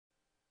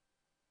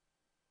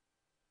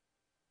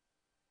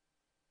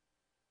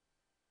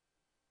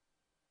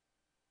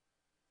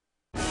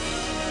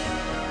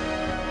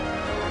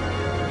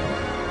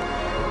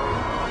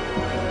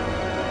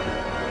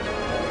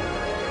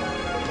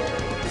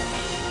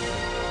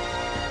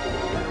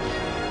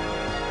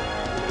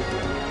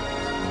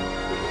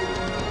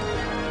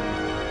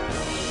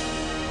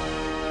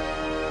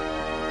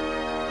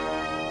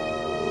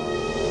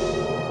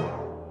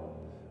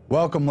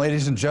Welcome,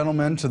 ladies and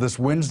gentlemen, to this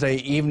Wednesday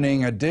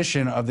evening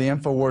edition of the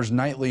Infowars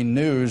Nightly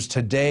News.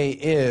 Today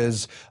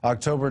is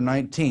October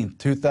 19th,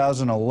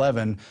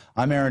 2011.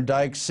 I'm Aaron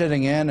Dyke,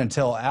 sitting in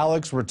until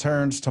Alex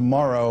returns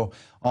tomorrow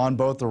on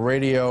both the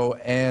radio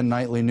and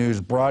nightly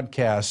news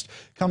broadcast.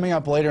 Coming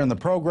up later in the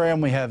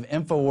program, we have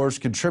Infowars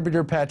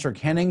contributor Patrick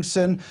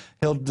Henningsen.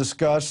 He'll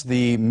discuss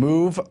the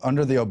move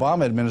under the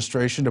Obama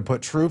administration to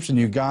put troops in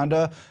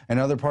Uganda and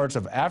other parts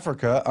of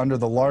Africa under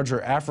the larger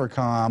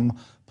AFRICOM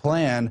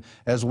plan,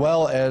 as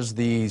well as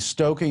the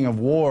stoking of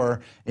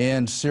war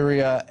in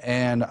Syria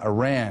and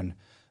Iran.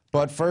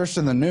 But first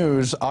in the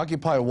news,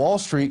 Occupy Wall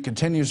Street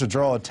continues to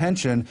draw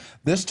attention,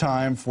 this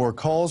time for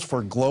calls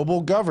for global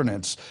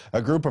governance.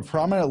 A group of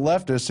prominent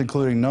leftists,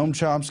 including Noam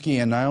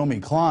Chomsky and Naomi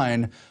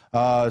Klein,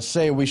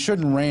 say we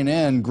shouldn't rein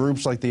in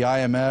groups like the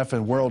IMF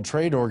and World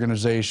Trade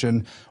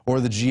Organization or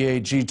the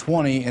G8,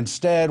 G20.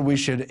 Instead, we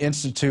should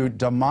institute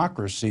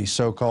democracy,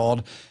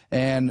 so-called.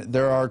 And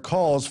there are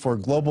calls for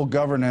global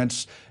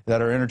governance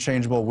that are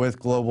interchangeable with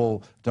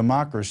global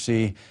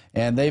democracy.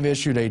 And they've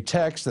issued a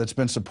text that's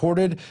been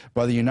supported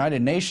by the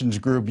United Nations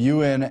group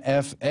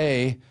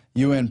UNPA,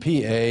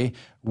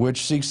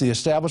 which seeks the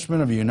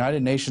establishment of a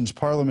United Nations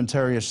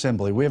Parliamentary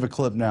Assembly. We have a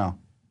clip now.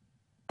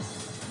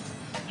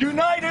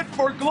 United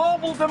for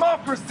global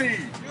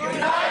democracy.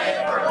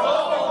 United for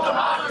global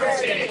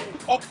democracy.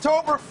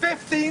 October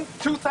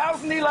 15th,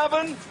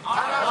 2011.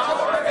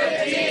 October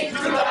 15th,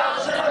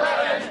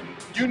 2011.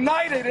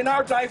 United in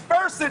our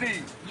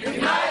diversity.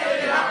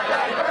 United in our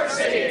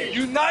diversity.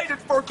 United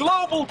for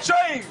global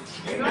change.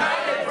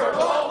 United for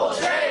global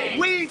change.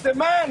 We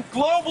demand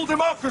global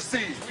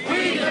democracy.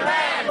 We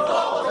demand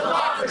global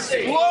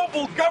democracy.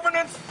 Global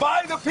governance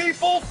by the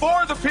people,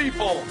 for the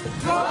people.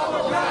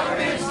 Global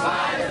governance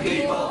by the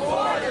people,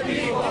 for the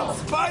people.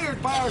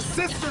 Inspired by our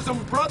sisters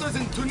and brothers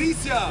in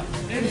Tunisia.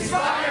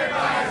 Inspired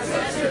by our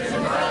sisters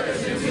and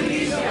brothers in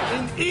Tunisia.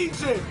 In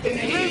Egypt. In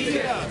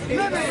Libya.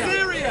 In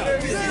Syria.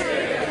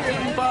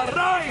 In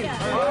Bahrain.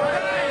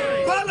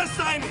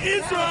 Palestine,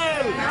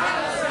 Israel.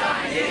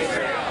 Palestine,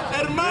 Israel.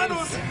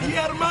 Hermanos y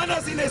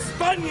hermanas en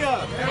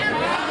España.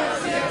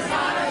 Hermanos y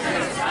hermanas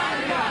en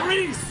España.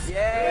 Greece.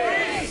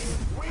 Greece.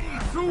 We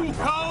too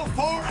call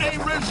for a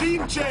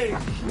regime change.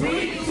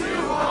 We too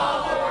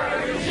call for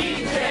a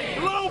regime change.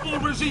 Global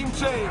regime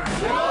change.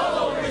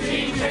 Global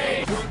regime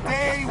change.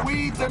 Today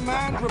we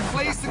demand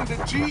replacing the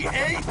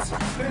G8.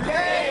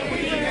 Today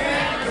we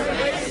demand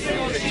replacing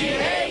the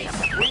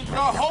G8 with the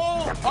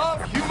whole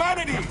of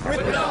humanity.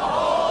 with the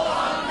whole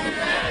of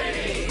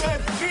humanity. The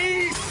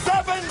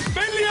G7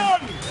 billion.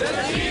 The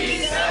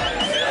G7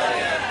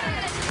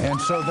 billion.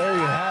 And so there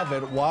you have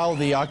it. While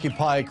the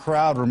Occupy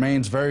crowd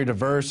remains very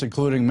diverse,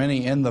 including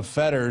many in the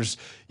fetters,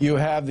 you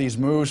have these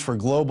moves for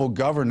global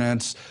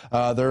governance.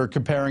 They're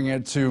comparing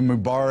it to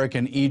Mubarak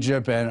in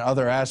Egypt and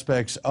other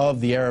aspects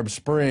of the Arab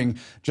Spring,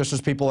 just as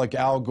people like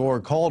Al Gore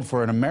called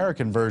for an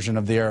American version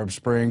of the Arab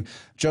Spring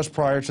just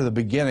prior to the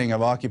beginning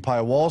of Occupy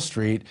Wall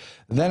Street.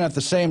 Then at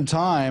the same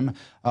time,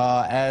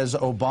 as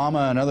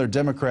Obama and other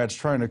Democrats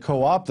trying to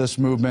co-opt this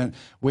movement,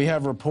 we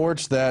have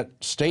reports that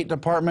State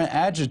Department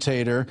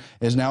agitator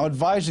is now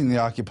advising the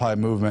Occupy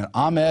movement.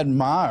 Ahmed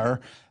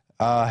Maher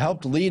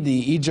helped lead the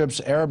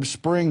Egypt's Arab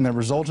Spring that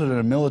resulted in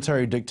a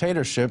military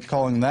dictatorship,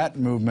 calling that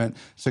movement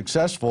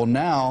successful.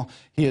 Now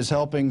he is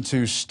helping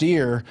to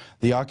steer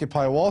the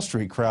Occupy Wall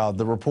Street crowd.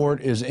 The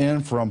report is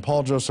in from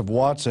Paul Joseph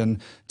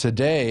Watson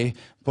today,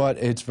 but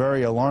it's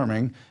very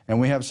alarming, and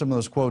we have some of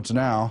those quotes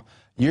now.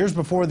 Years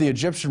before the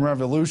Egyptian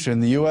revolution,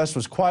 the U.S.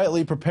 was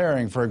quietly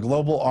preparing for a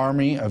global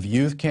army of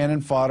youth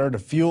cannon fodder to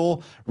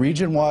fuel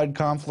region-wide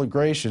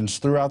conflagrations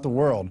throughout the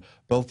world,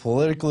 both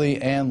politically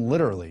and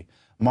literally.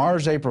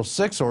 Maher's April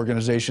 6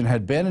 organization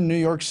had been in New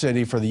York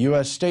City for the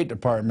U.S. State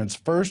Department's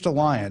first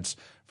alliance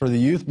for the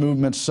Youth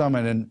Movement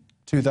Summit in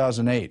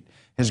 2008.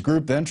 His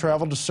group then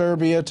traveled to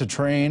Serbia to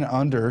train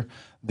under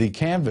the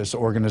Canvas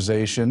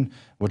organization,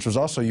 which was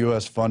also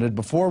U.S. funded,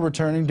 before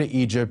returning to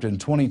Egypt in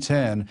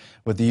 2010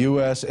 with the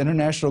U.S.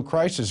 International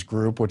Crisis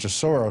Group, which is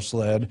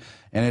Soros-led,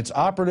 and its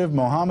operative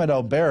Mohammed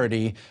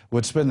al-Baradi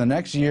would spend the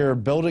next year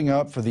building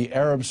up for the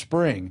Arab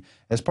Spring.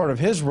 As part of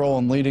his role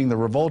in leading the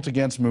revolt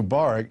against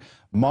Mubarak,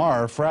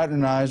 Maher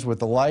fraternized with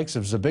the likes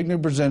of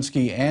Zbigniew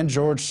Brzezinski and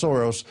George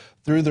Soros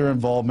through their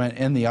involvement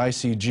in the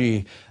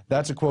ICG.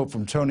 That's a quote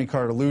from Tony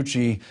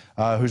Cartolucci,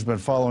 who's been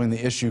following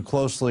the issue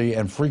closely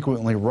and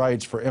frequently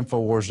writes for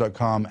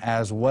Infowars.com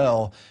as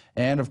well.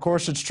 And of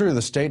course, it's true,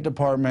 the State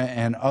Department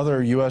and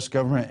other U.S.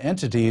 government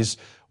entities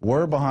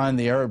were behind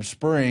the Arab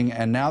Spring,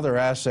 and now their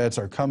assets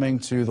are coming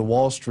to the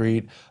Wall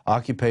Street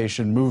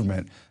occupation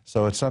movement.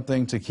 So it's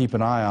something to keep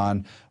an eye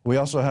on. We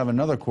also have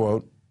another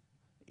quote.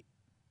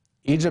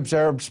 Egypt's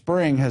Arab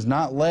Spring has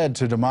not led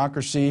to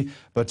democracy,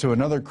 but to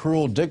another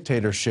cruel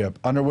dictatorship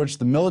under which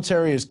the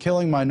military is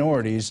killing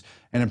minorities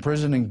and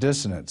imprisoning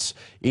dissidents.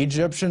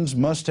 Egyptians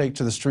must take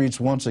to the streets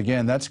once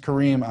again. That's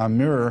Karim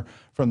Amir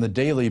from the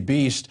Daily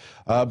Beast.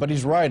 But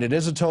he's right. It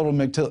is a total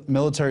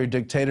military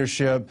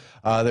dictatorship.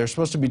 They're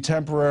supposed to be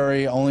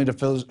temporary, only to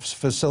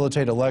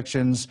facilitate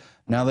elections.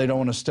 Now they don't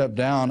want to step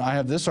down. I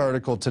have this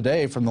article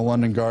today from the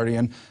London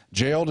Guardian.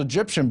 Jailed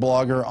Egyptian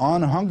blogger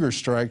on hunger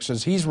strike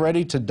says he's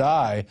ready to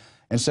die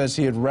and says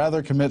he'd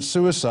rather commit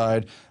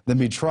suicide than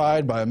be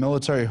tried by a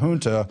military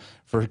junta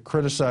for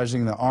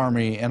criticizing the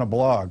army in a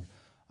blog.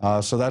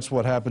 So that's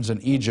what happens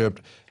in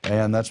Egypt,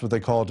 and that's what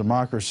they call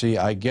democracy,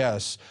 I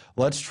guess.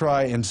 Let's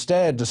try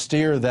instead to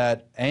steer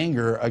that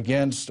anger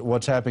against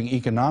what's happening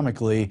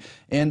economically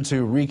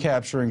into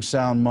recapturing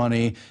sound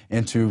money,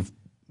 into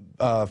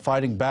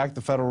fighting back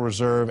the Federal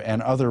Reserve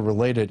and other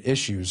related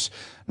issues.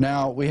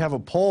 Now, we have a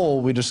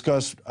poll we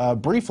discussed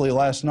briefly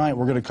last night.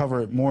 We're going to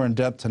cover it more in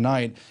depth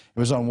tonight. It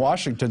was on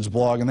Washington's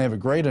blog, and they have a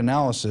great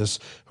analysis.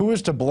 Who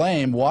is to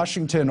blame,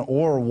 Washington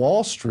or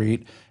Wall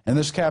Street? And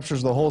this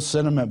captures the whole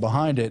sentiment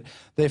behind it.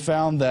 They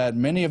found that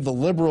many of the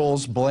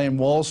liberals blame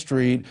Wall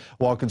Street,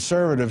 while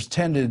conservatives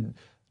tended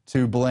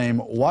to blame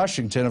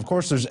Washington. Of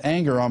course, there's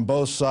anger on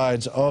both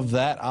sides of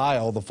that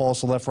aisle, the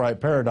false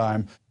left-right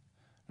paradigm.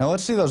 Now,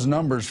 let's see those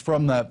numbers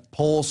from that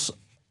Pulse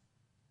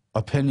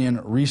opinion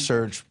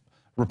research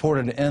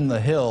reported in The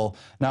Hill.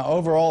 Now,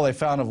 overall, they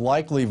found of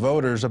likely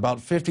voters, about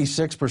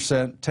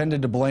 56%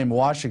 tended to blame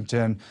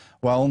Washington,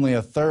 while only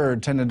a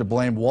third tended to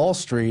blame Wall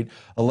Street.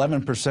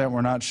 11%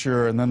 were not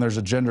sure, and then there's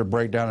a gender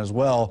breakdown as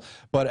well.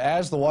 But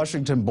as the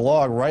Washington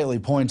blog rightly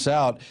points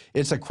out,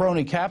 it's a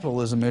crony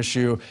capitalism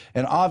issue,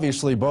 and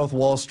obviously both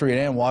Wall Street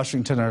and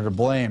Washington are to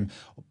blame.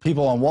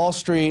 People on Wall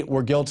Street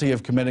were guilty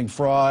of committing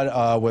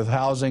fraud with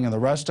housing and the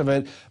rest of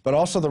it, but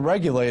also the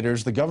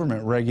regulators, the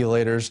government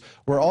regulators,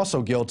 were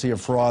also guilty of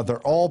fraud.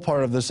 They're all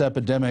part of this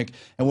epidemic,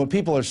 and what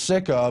people are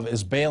sick of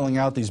is bailing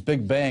out these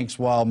big banks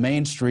while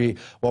Main Street,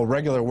 while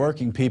regular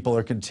working people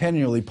are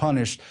continually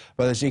punished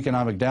by this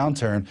economic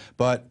downturn.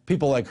 But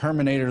people like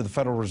Herminator, the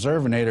Federal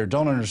Reserveinator,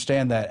 don't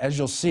understand that. As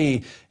you'll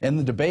see in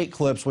the debate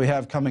clips we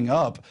have coming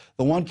up,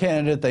 the one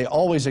candidate they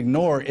always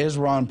ignore is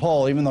Ron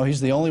Paul, even though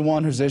he's the only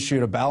one who's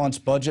issued a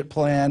balanced budget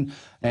plan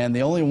and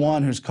the only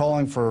one who's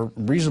calling for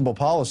reasonable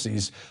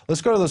policies.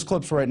 Let's go to those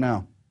clips right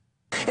now.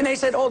 And they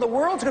said, oh, the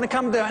world's going to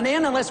come to an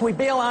end unless we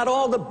bail out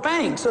all the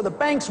banks. So the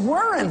banks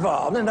were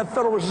involved, and the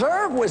Federal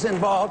Reserve was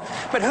involved.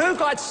 But who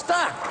got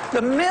stuck?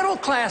 The middle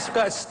class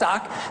got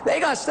stuck. They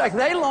got stuck.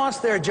 They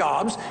lost their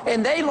jobs,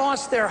 and they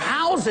lost their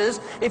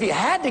houses. If you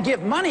had to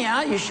give money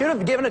out, you should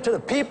have given it to the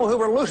people who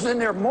were losing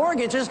their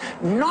mortgages,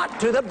 not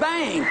to the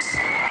banks.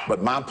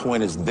 But my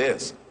point is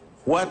this.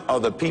 What are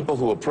the people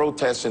who are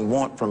protesting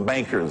want from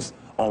bankers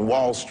on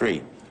Wall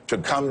Street? To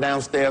come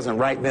downstairs and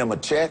write them a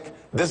check?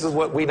 This is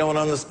what we don't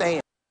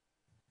understand.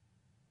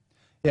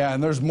 Yeah,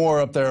 and there's more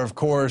up there, of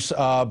course,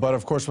 but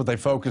of course what they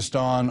focused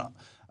on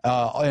in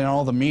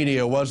all the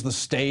media was the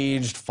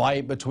staged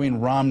fight between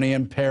Romney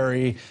and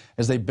Perry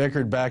as they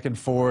bickered back and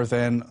forth,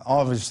 and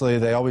obviously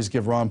they always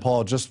give Ron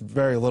Paul just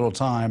very little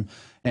time.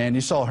 And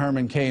you saw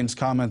Herman Cain's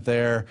comment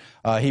there.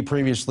 He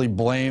previously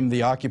blamed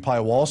the Occupy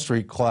Wall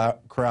Street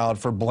crowd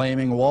for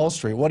blaming Wall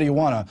Street. What do you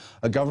want,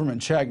 a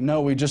government check?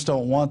 No, we just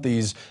don't want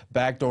these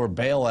backdoor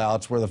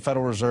bailouts where the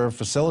Federal Reserve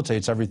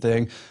facilitates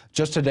everything.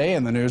 Just today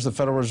in the news, the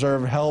Federal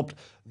Reserve helped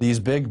these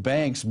big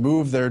banks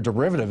move their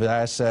derivative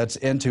assets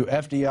into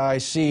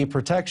FDIC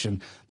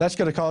protection. That's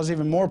going to cause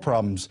even more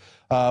problems.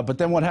 But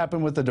then what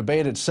happened with the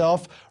debate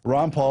itself?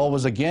 Ron Paul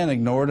was again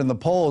ignored in the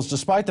polls,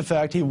 despite the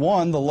fact he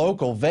won the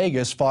local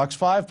Vegas Fox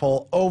 5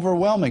 poll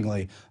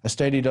overwhelmingly, a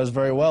state he does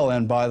very well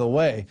in, by the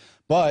way.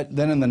 But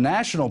then in the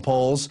national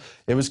polls,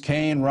 it was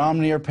Cain,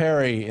 Romney, or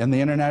Perry in the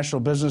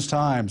International Business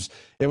Times.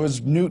 It was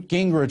Newt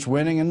Gingrich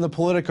winning in the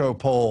Politico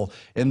poll.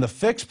 In the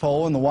Fix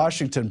poll in the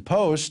Washington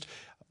Post,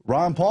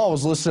 Ron Paul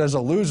was listed as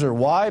a loser.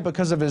 Why?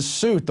 Because of his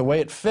suit, the way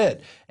it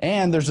fit.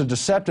 And there's a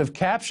deceptive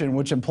caption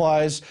which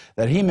implies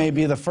that he may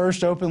be the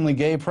first openly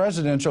gay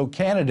presidential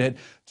candidate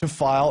to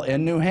file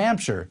in New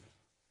Hampshire.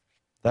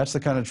 That's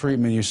the kind of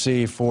treatment you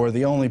see for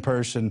the only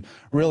person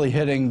really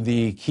hitting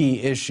the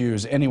key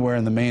issues anywhere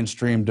in the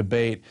mainstream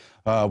debate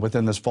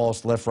within this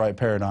false left-right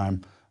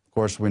paradigm. Of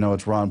course, we know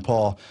it's Ron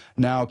Paul.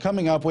 Now,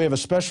 coming up, we have a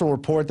special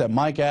report that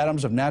Mike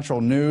Adams of Natural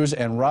News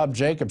and Rob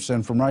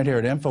Jacobson from right here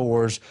at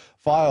Infowars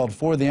filed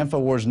for the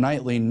Infowars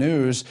Nightly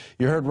News.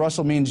 You heard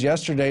Russell Means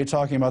yesterday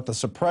talking about the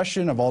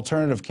suppression of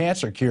alternative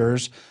cancer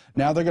cures.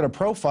 Now they're going to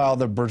profile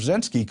the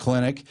Brzezinski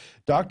Clinic.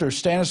 Dr.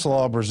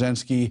 Stanislaw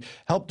Brzezinski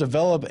helped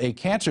develop a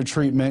cancer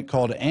treatment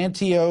called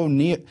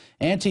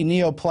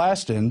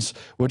anti-neoplastins,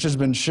 which has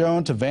been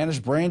shown to vanish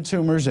brain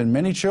tumors in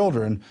many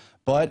children,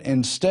 but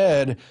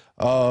instead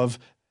of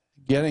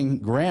getting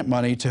grant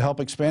money to help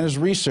expand his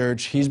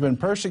research, he's been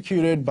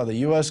persecuted by the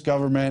U.S.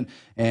 government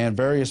and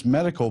various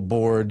medical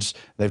boards.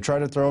 They've tried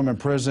to throw him in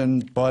prison,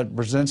 but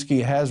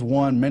Brzezinski has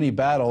won many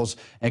battles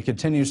and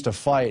continues to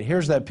fight.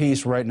 Here's that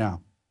piece right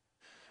now.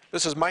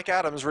 This is Mike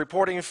Adams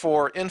reporting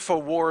for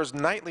Infowars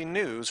Nightly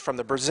News from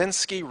the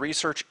Brzezinski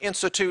Research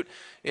Institute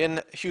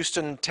in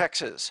Houston,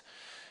 Texas.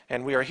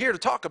 And we are here to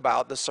talk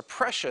about the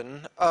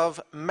suppression of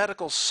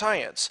medical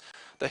science.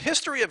 The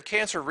history of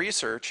cancer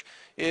research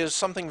is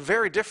something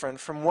very different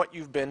from what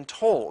you've been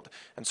told,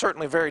 and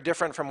certainly very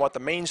different from what the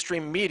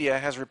mainstream media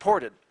has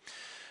reported.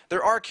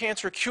 There are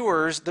cancer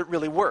cures that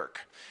really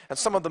work. And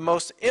some of the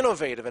most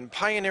innovative and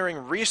pioneering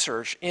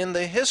research in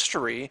the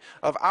history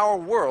of our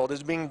world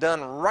is being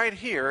done right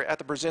here at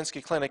the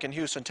Brzezinski Clinic in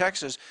Houston,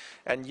 Texas.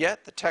 And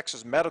yet the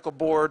Texas Medical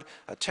Board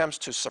attempts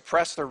to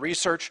suppress the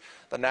research.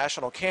 The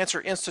National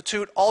Cancer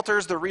Institute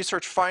alters the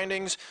research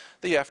findings.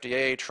 The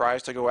FDA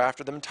tries to go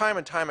after them time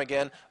and time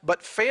again,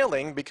 but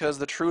failing because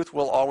the truth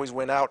will always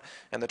win out.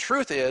 And the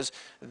truth is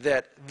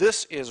that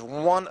this is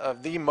one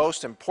of the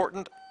most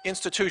important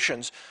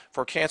institutions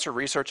for cancer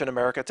research in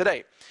America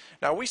today.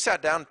 Now, we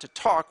sat down to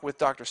talk with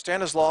Dr.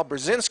 Stanislaw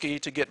Brzezinski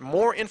to get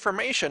more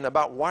information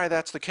about why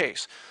that's the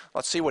case.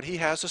 Let's see what he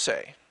has to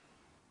say.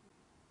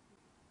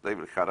 They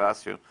will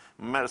harass you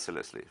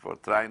mercilessly for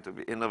trying to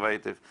be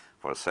innovative,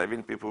 for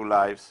saving people's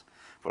lives,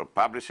 for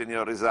publishing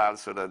your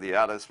results so that the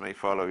others may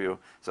follow you.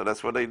 So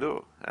that's what they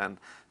do. And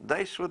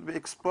they should be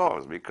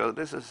exposed, because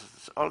this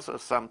is also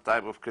some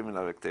type of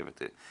criminal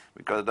activity.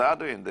 Because they are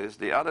doing this,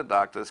 the other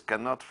doctors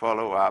cannot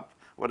follow up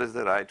what is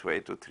the right way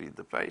to treat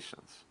the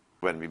patients.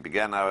 When we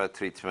began our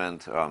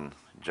treatment on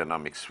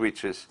genomic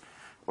switches,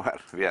 well,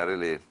 we are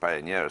really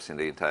pioneers in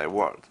the entire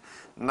world.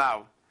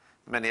 Now,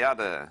 many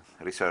other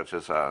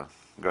researchers are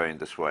going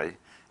this way,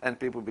 and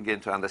people begin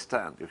to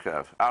understand. You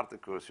have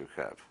articles, you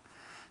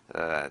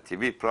have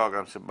TV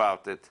programs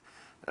about it.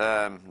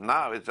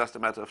 Now it's just a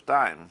matter of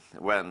time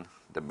when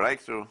the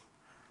breakthrough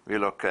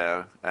will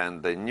occur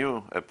and the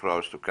new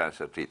approach to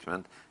cancer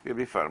treatment will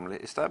be firmly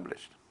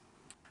established.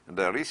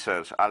 The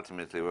research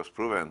ultimately was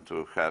proven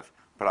to have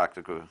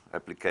practical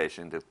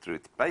application to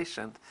treat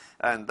patient,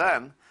 and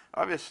then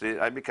obviously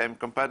I became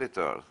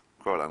competitor,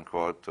 quote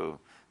unquote, to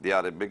the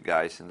other big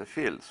guys in the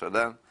field. So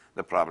then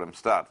the problem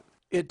started.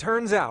 It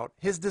turns out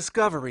his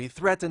discovery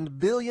threatened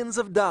billions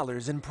of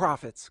dollars in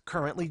profits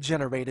currently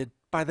generated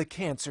by the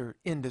cancer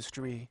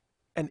industry,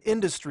 an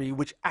industry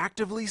which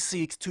actively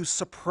seeks to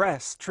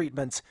suppress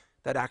treatments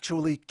that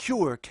actually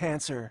cure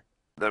cancer.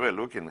 They were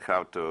looking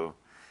how to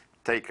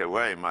take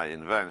away my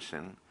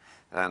invention,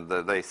 and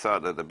they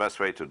thought that the best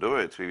way to do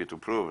it would be to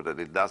prove that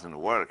it doesn't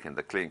work in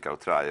the clinical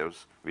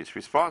trials which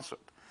we sponsored.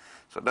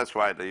 So that's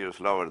why they use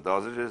lower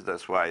dosages.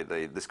 That's why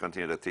they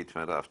discontinued the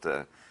treatment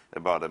after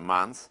about a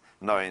month,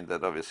 knowing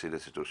that obviously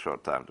this is too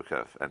short time to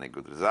have any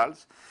good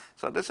results.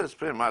 So this is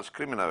pretty much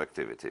criminal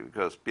activity,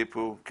 because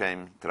people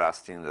came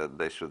trusting that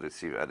they should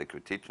receive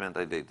adequate treatment,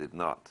 and they did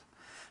not.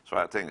 So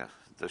I think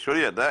there should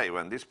be a day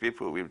when these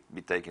people will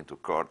be taken to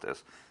court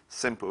as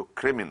simple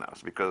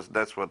criminals, because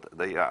that's what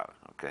they are,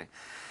 okay?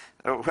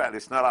 Well,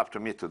 it's not up to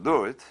me to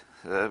do it,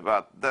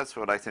 but that's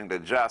what I think the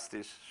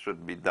justice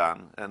should be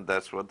done, and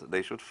that's what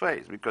they should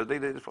face, because they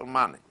did it for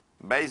money.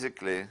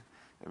 Basically,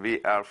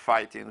 we are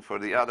fighting for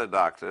the other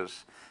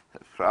doctors.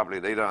 Probably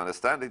they don't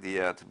understand it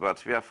yet,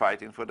 but we are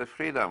fighting for the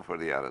freedom for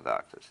the other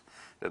doctors.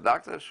 The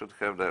doctor should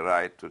have the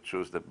right to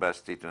choose the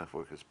best treatment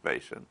for his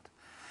patient,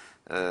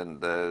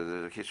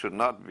 and he should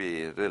not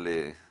be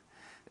really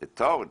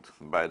told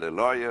by the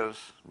lawyers,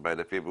 by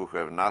the people who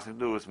have nothing to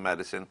do with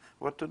medicine,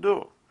 what to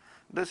do.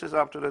 This is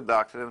up to the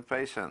doctor and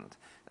patient.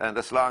 And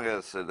as long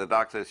as the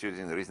doctor is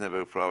using a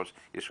reasonable approach,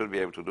 he should be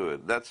able to do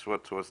it. That's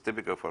what was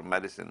typical for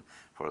medicine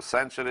for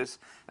centuries,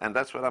 and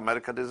that's what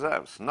America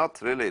deserves.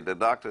 Not really the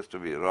doctors to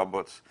be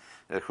robots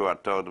who are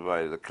told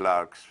by the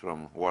clerks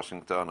from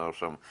Washington or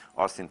from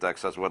Austin,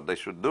 Texas, what they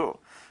should do.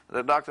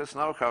 The doctors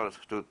know how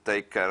to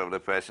take care of the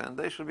patient.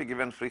 They should be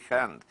given free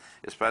hand,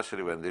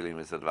 especially when dealing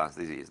with advanced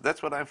disease.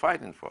 That's what I'm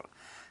fighting for.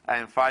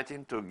 I'm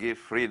fighting to give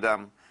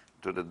freedom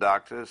to the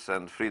doctors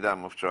and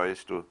freedom of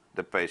choice to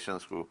the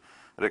patients who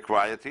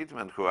require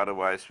treatment, who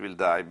otherwise will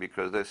die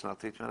because there's no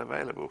treatment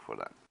available for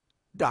them.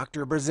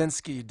 Dr.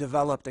 Brzezinski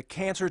developed a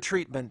cancer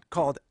treatment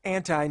called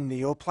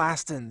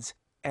anti-neoplastins,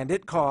 and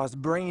it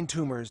caused brain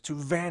tumors to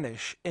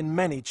vanish in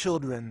many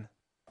children.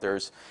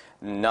 There's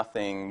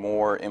nothing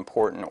more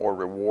important or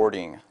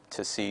rewarding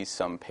to see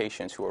some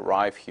patients who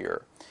arrive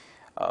here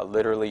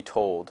literally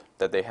told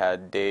that they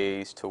had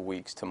days to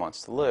weeks to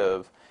months to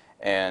live,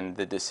 and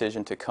the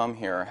decision to come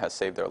here has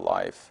saved their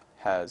life,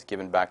 has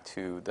given back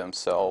to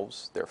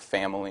themselves, their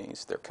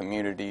families, their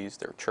communities,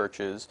 their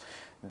churches,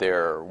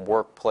 their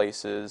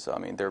workplaces. I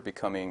mean, they're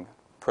becoming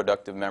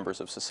productive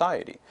members of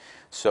society.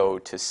 So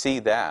to see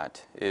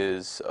that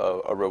is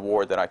a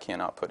reward that I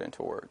cannot put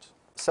into words.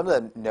 Some of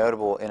the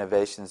notable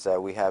innovations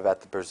that we have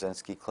at the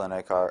Brzezinski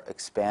Clinic are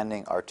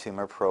expanding our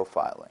tumor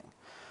profiling.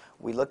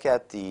 We look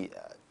at the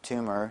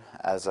tumor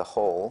as a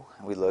whole.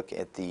 We look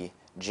at the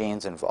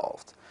genes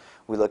involved.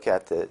 We look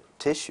at the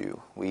tissue.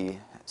 We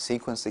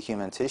sequence the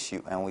human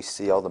tissue, and we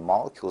see all the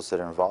molecules that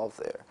are involved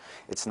there.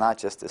 It's not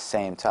just the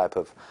same type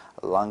of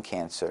lung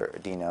cancer,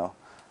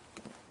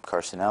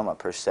 adenocarcinoma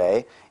per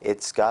se.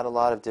 It's got a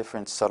lot of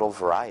different subtle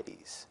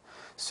varieties.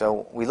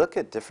 So we look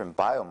at different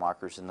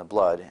biomarkers in the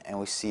blood, and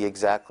we see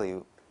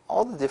exactly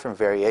all the different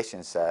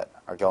variations that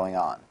are going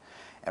on.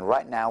 And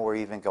right now we're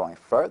even going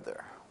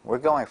further. We're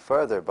going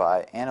further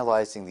by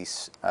analyzing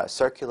these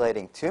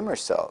circulating tumor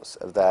cells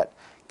of that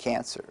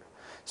cancer.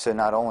 So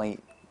not only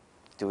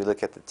do we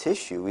look at the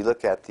tissue, we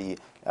look at the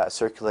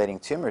circulating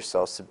tumor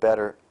cells to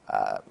better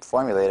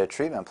formulate a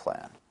treatment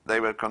plan. They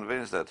were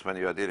convinced that when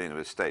you are dealing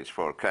with stage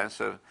 4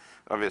 cancer,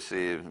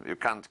 obviously you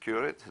can't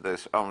cure it.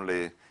 There's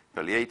only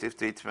palliative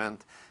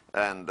treatment,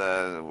 and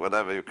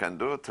whatever you can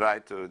do, try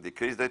to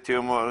decrease the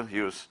tumor,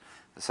 use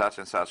such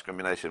and such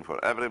combination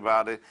for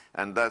everybody,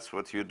 and that's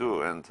what you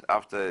do. And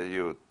after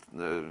you,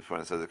 for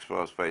instance,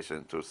 expose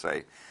patient to,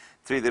 say,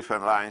 3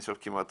 different lines of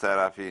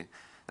chemotherapy,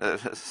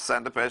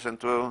 send the patient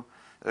to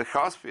a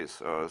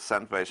hospice or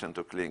send patient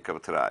to clinical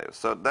trials.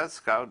 So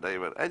that's how they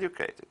were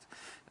educated.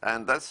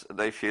 And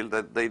they feel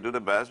that they do the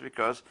best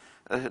because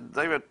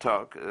they were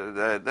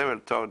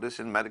taught this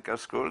in medical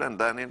school and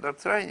then in their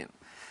training.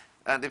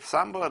 And if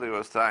somebody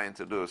was trying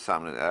to do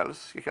something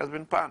else, he has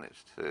been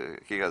punished.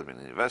 He has been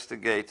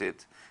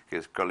investigated,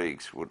 his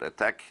colleagues would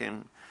attack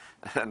him,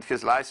 and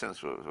his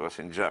license was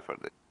in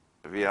jeopardy.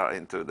 We are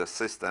into the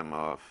system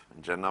of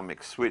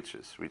genomic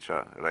switches, which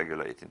are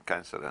regulating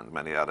cancer and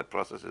many other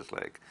processes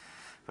like,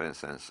 for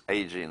instance,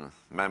 aging,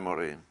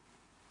 memory.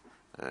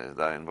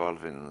 They are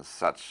involved in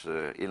such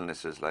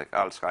illnesses like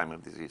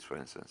Alzheimer's disease, for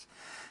instance.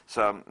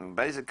 So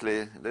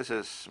basically, this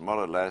is more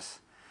or less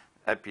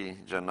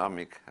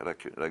epigenomic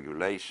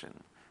regulation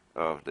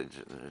of the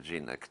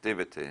gene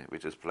activity,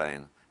 which is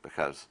playing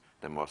perhaps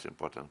the most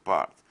important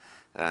part.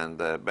 And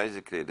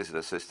basically, this is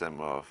a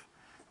system of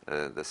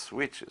the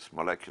switches,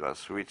 molecular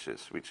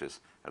switches, which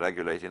is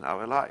regulating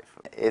our life.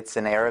 It's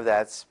an era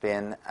that's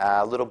been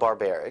a little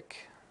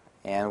barbaric,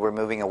 and we're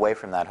moving away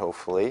from that,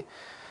 hopefully,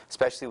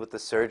 especially with the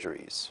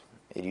surgeries.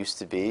 It used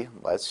to be,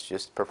 let's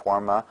just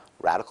perform a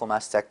radical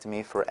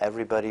mastectomy for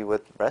everybody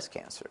with breast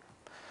cancer.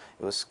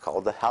 It was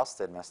called the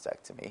Halsted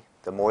mastectomy.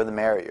 The more the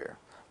merrier.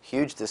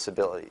 Huge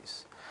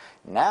disabilities.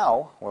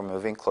 Now we're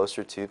moving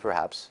closer to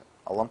perhaps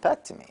a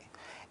lumpectomy.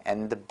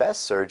 And the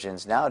best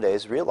surgeons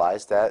nowadays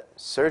realize that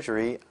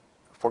surgery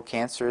for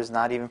cancer is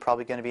not even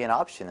probably going to be an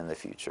option in the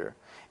future.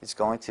 It's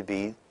going to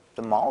be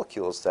the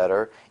molecules that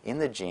are in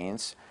the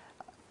genes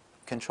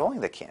controlling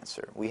the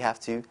cancer. We have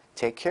to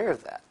take care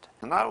of that.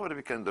 Now what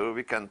we can do,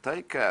 we can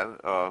take care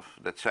of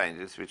the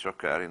changes which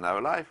occur in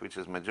our life, which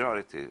is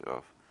majority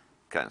of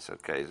cancer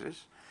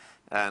cases.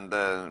 And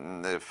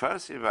the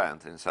first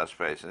event in such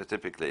patients is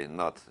typically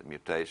not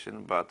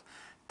mutation, but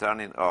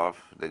turning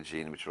off the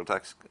gene which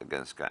protects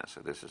against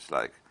cancer. This is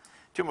like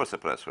tumor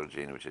suppressor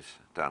gene which is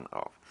turned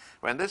off.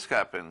 When this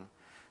happens,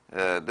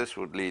 this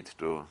would lead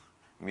to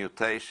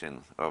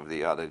mutation of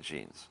the other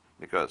genes,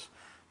 because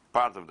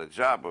part of the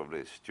job of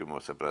these tumor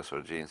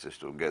suppressor genes is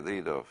to get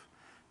rid of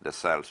the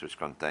cells which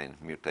contain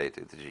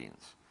mutated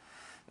genes.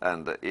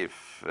 And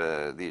if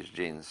these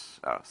genes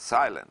are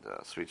silent,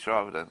 switched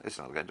off, then it's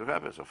not going to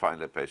happen. So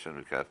finally, the patient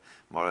will have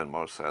more and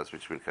more cells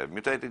which will have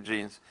mutated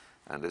genes,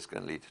 and this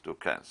can lead to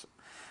cancer.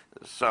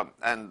 So,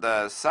 and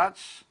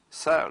such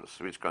cells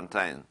which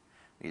contain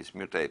these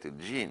mutated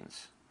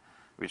genes,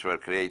 which were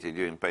created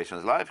during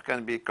patient's life,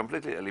 can be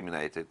completely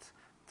eliminated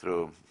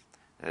through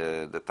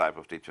the type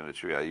of treatment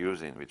which we are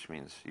using, which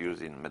means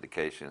using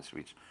medications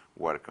which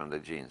work on the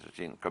genes,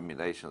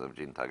 combinations of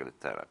gene-targeted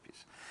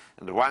therapies.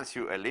 And once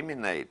you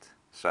eliminate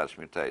such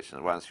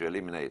mutations, once you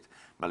eliminate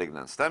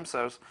malignant stem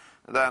cells,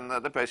 then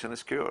the patient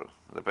is cured.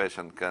 The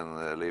patient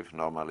can live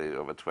normally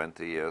over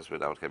 20 years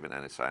without having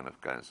any sign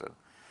of cancer.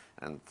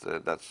 And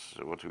that's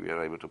what we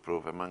are able to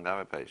prove among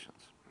our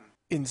patients.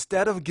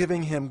 Instead of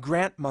giving him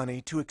grant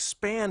money to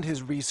expand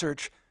his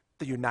research,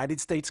 the United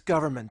States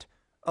government,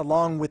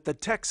 along with the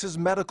Texas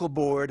Medical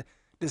Board,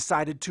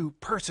 decided to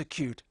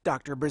persecute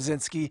Dr.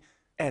 Brzezinski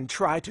and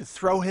try to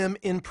throw him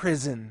in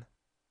prison.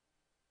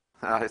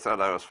 I thought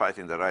I was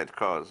fighting the right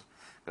cause,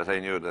 because I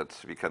knew that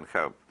we can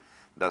help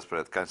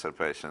desperate cancer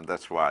patients.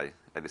 That's why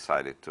I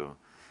decided to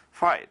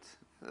fight.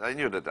 I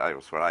knew that I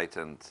was right,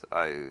 and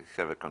I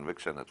have a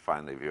conviction that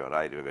finally, if you are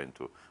right, you're going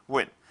to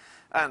win.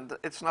 And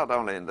it's not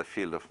only in the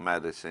field of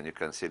medicine. You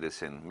can see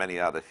this in many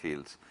other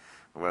fields,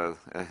 where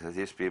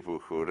these people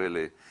who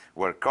really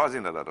were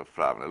causing a lot of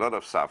problems, a lot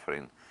of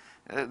suffering,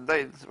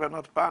 they were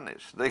not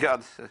punished. They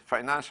got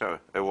financial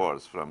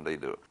awards from they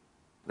do.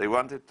 They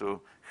wanted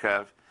to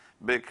have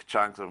big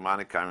chunks of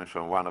money coming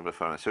from one of the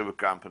pharmaceutical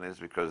companies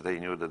because they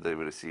knew that they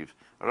would receive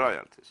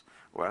royalties.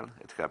 Well,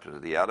 it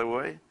happened the other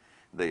way.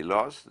 They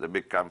lost. The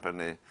big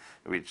company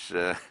which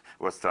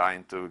was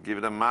trying to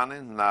give them money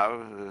now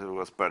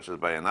was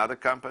purchased by another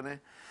company.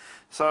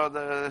 So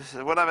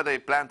whatever they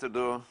planned to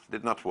do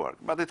did not work,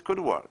 but it could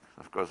work.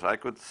 Of course, I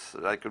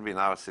could be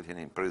now sitting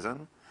in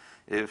prison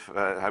if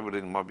I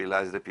wouldn't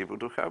mobilize the people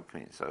to help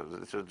me. So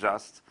it's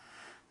just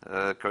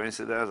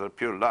coincidence or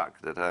pure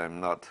luck that I'm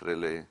not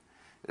really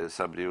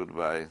subdued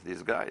by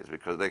these guys,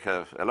 because they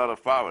have a lot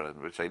of power,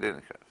 which I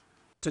didn't have.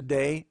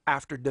 Today,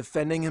 after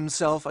defending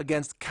himself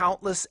against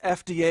countless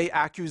FDA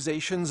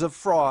accusations of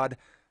fraud,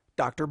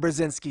 Dr.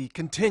 Brzezinski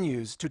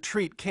continues to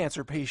treat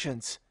cancer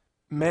patients,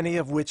 many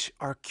of which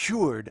are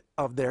cured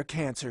of their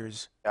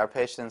cancers. Our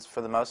patients, for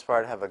the most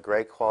part, have a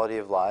great quality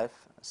of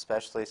life,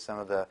 especially some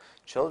of the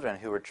children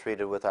who were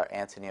treated with our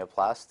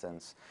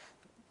antineoplastins.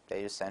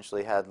 They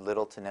essentially had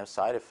little to no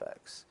side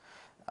effects.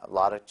 A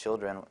lot of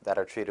children that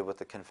are treated with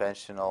the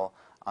conventional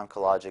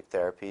oncologic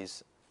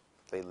therapies,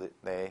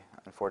 They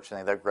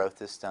unfortunately, their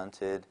growth is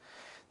stunted.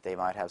 They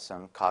might have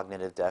some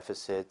cognitive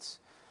deficits.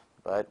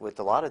 But with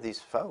a lot of these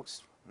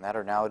folks that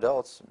are now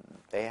adults,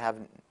 they have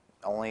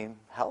only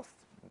health,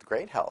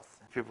 great health.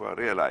 People are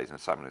realizing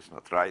something is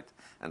not right,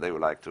 and they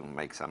would like to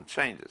make some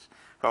changes.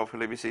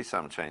 Hopefully we see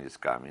some changes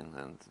coming,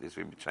 and these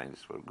will be changes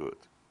for good.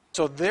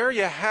 So there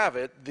you have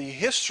it, the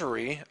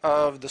history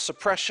of the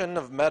suppression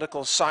of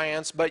medical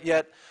science, but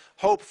yet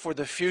hope for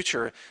the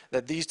future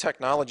that these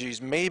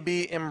technologies may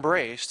be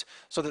embraced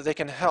so that they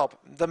can help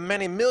the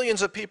many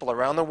millions of people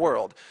around the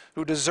world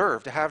who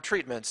deserve to have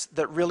treatments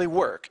that really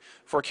work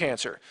for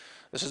cancer.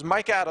 This is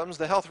Mike Adams,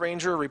 the Health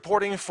Ranger,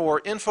 reporting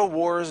for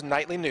Infowars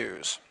Nightly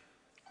News.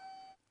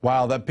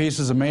 Wow, that piece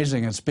is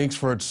amazing. It speaks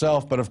for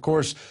itself. But of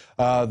course,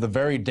 the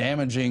very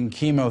damaging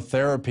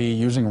chemotherapy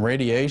using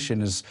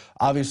radiation is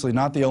obviously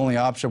not the only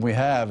option we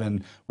have,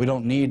 and we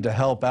don't need to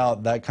help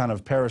out that kind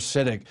of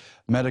parasitic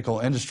medical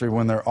industry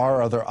when there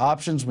are other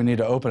options. We need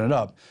to open it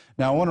up.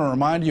 Now, I want to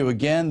remind you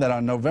again that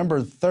on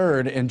November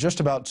 3rd, in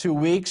just about 2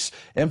 weeks,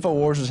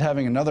 Infowars is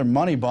having another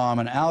money bomb,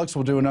 and Alex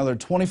will do another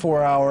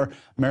 24-hour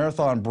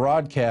marathon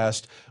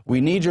broadcast. We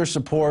need your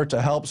support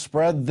to help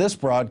spread this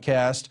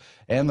broadcast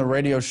and the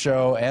radio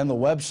show and the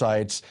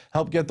websites,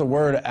 help get the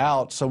word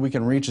out so we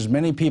can reach as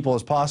many people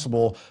as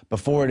possible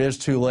before it is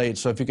too late.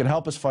 So if you can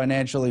help us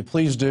financially,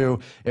 please do.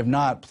 If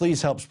not,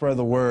 please help spread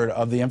the word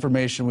of the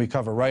information we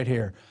cover right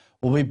here.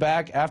 We'll be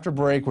back after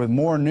break with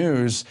more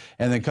news,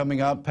 and then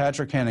coming up,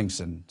 Patrick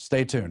Henningsen.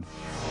 Stay tuned.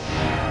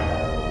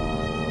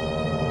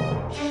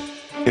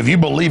 If you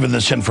believe in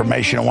this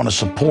information and want to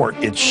support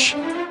its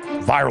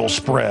viral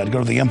spread, go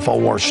to the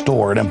Infowars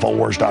store at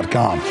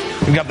Infowars.com.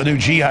 We've got the new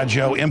G.I.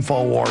 Joe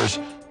Infowars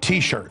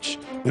t-shirts.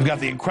 We've got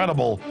the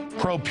incredible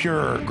Pro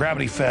Pure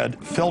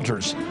gravity-fed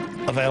filters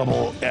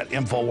available at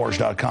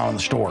Infowars.com in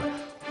the store.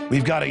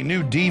 We've got a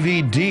new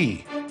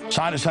DVD,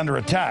 Scientists Under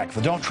Attack,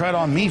 the Don't Tread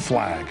on Me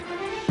flag.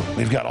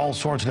 We've got all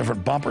sorts of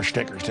different bumper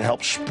stickers to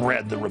help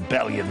spread the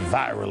rebellion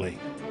virally.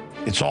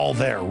 It's all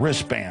there,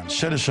 wristbands,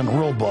 citizen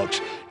rule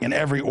books in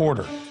every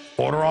order.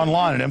 Order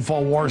online at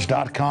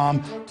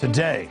Infowars.com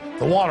today.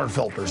 The water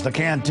filters, the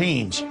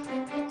canteens,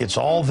 it's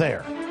all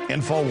there.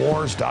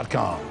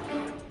 Infowars.com.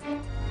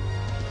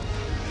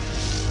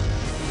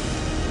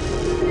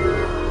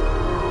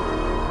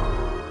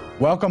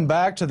 Welcome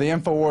back to the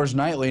Infowars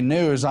Nightly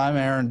News. I'm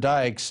Aaron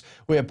Dykes.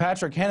 We have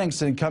Patrick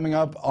Henningsen coming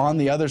up on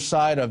the other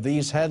side of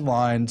these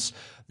headlines.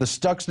 The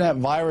Stuxnet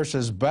virus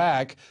is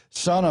back.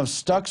 Son of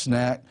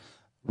Stuxnet.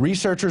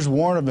 Researchers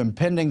warn of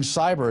impending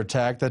cyber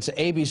attack. That's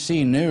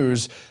ABC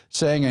News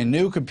saying a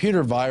new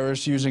computer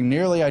virus using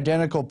nearly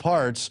identical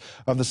parts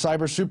of the cyber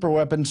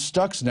superweapon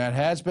Stuxnet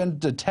has been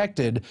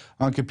detected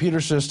on computer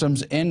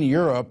systems in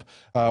Europe,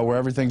 where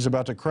everything's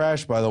about to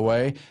crash, by the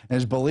way, and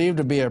is believed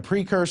to be a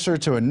precursor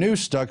to a new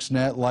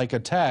Stuxnet-like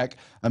attack,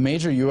 a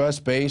major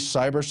U.S.-based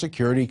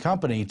cybersecurity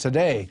company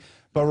today.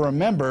 But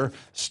remember,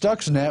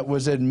 Stuxnet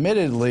was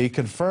admittedly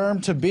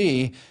confirmed to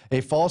be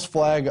a false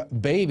flag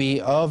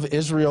baby of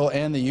Israel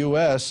and the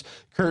U.S.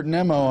 Kurt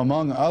Nemo,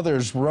 among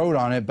others, wrote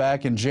on it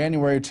back in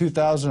January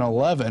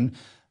 2011.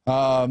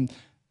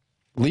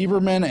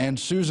 Lieberman and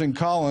Susan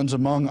Collins,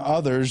 among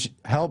others,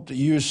 helped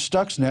use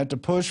Stuxnet to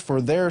push for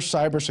their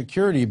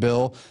cybersecurity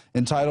bill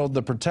entitled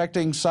the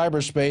Protecting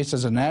Cyberspace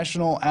as a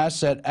National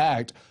Asset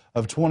Act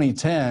of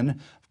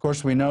 2010. Of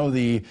course, we know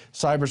the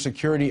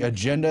cybersecurity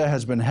agenda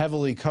has been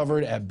heavily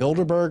covered at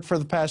Bilderberg for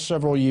the past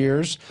several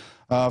years.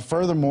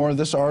 Furthermore,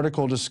 this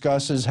article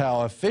discusses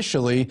how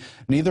officially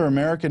neither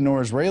American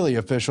nor Israeli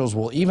officials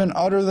will even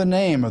utter the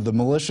name of the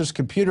malicious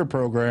computer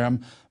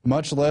program,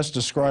 much less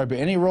describe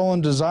any role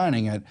in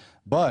designing it.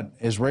 But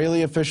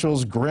Israeli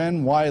officials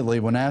grin widely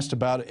when asked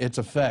about its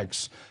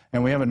effects.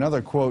 And we have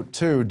another quote,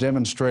 too,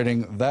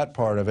 demonstrating that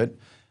part of it.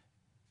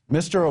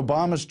 Mr.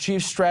 Obama's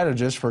chief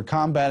strategist for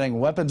combating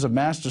weapons of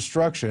mass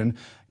destruction,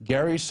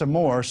 Gary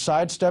Samore,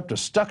 sidestepped a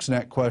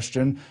Stuxnet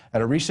question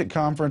at a recent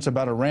conference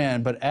about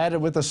Iran, but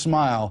added with a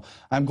smile,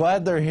 I'm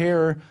glad they're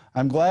here.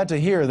 I'm glad to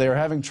hear they are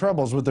having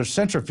troubles with their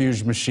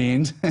centrifuge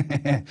machines,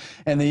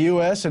 and the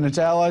U.S. and its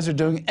allies are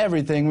doing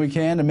everything we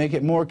can to make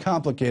it more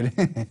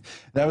complicated.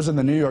 That was in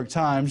the New York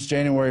Times,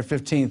 January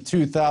 15,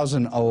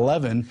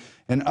 2011.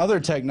 In other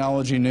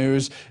technology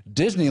news,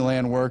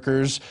 Disneyland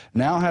workers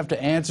now have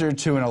to answer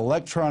to an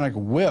electronic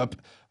whip.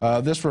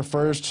 This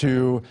refers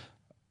to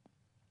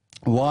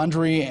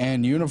laundry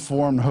and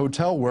uniformed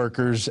hotel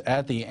workers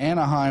at the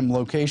Anaheim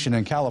location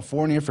in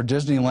California for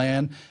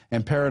Disneyland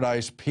and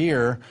Paradise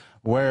Pier,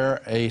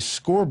 where a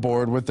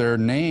scoreboard with their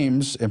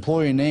names,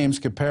 employee names,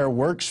 compare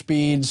work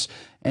speeds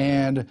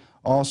and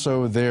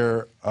also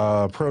their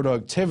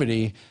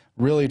productivity,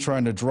 really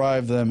trying to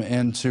drive them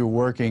into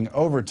working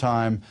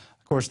overtime.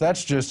 Of course,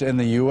 that's just in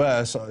the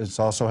U.S. It's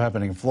also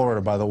happening in Florida,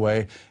 by the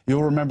way.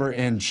 You'll remember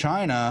in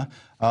China,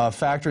 a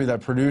factory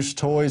that produced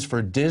toys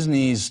for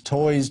Disney's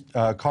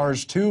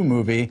Cars 2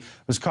 movie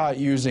was caught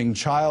using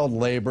child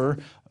labor,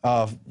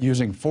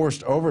 using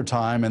forced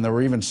overtime, and there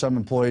were even some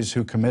employees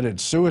who committed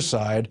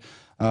suicide.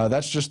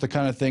 That's just the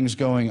kind of things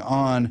going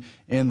on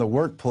in the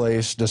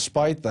workplace,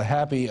 despite the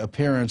happy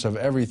appearance of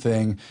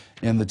everything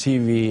in the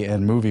TV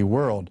and movie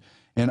world.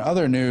 In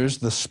other news,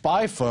 the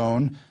spy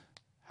phone,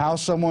 how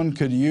someone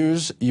could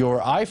use your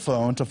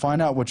iPhone to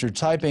find out what you're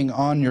typing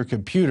on your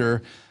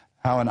computer,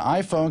 how an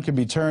iPhone can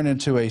be turned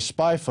into a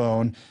spy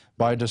phone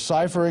by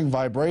deciphering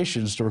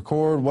vibrations to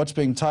record what's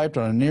being typed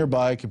on a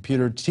nearby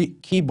computer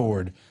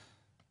keyboard.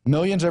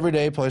 Millions every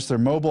day place their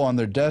mobile on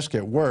their desk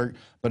at work,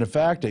 but in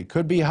fact, it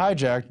could be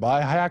hijacked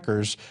by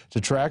hackers to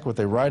track what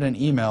they write in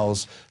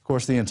emails. Of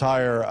course, the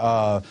entire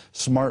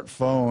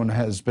smartphone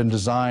has been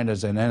designed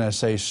as an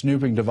NSA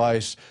snooping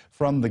device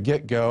from the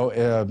get-go.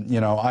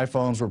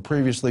 iPhones were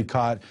previously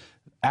caught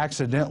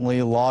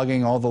accidentally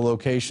logging all the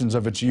locations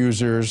of its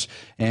users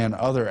and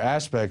other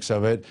aspects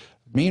of it.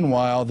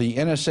 Meanwhile, the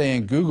NSA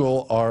and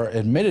Google are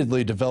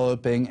admittedly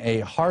developing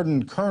a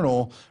hardened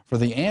kernel for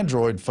the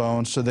Android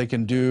phone so they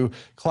can do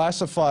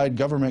classified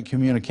government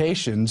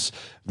communications.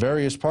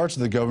 Various parts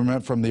of the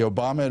government, from the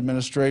Obama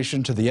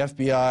administration to the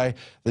FBI,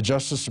 the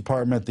Justice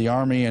Department, the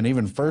Army, and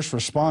even first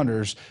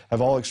responders, have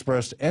all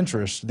expressed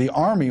interest. The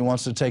Army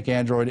wants to take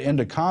Android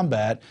into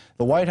combat.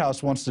 The White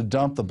House wants to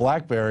dump the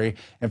BlackBerry,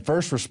 and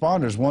first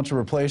responders want to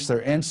replace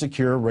their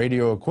insecure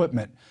radio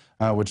equipment.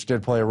 Which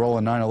did play a role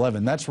in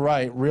 9/11. That's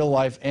right,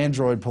 real-life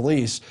Android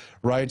Police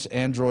writes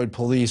Android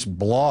Police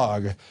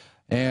blog.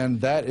 And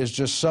that is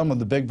just some of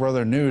the Big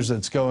Brother news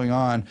that's going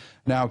on.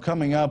 Now,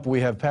 coming up,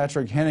 we have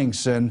Patrick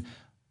Henningsen,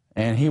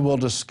 and he will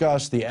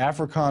discuss the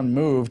AFRICOM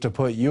move to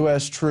put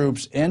U.S.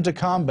 troops into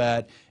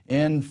combat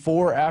in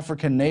 4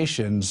 African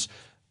nations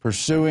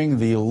pursuing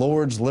the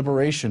Lord's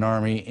Liberation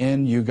Army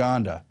in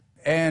Uganda.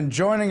 And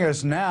joining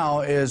us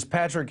now is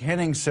Patrick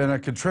Henningsen, a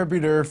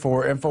contributor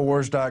for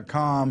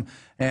Infowars.com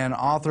and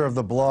author of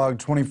the blog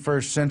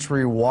 21st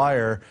Century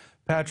Wire.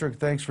 Patrick,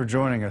 thanks for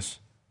joining us.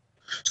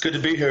 It's good to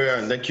be here,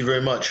 Aaron. Thank you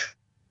very much.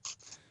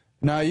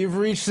 Now, you've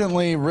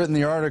recently written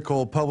the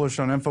article published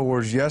on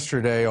Infowars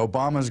yesterday,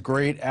 Obama's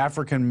Great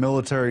African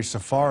Military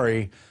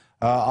Safari.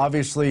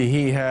 Obviously,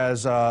 he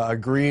has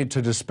agreed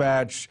to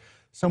dispatch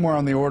somewhere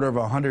on the order of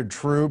 100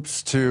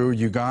 troops to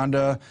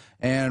Uganda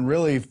and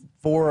really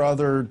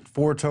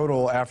four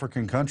total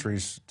African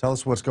countries. Tell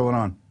us what's going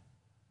on.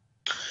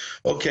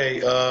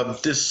 Okay,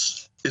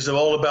 this is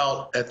all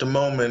about, at the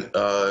moment,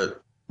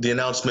 the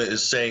announcement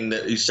is saying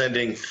that he's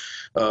sending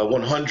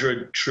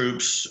 100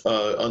 troops,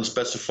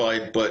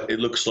 unspecified, but it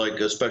looks like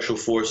special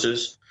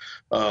forces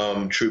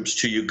troops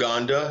to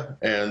Uganda.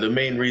 And the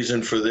main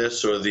reason for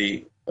this, or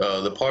the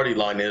party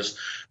line, is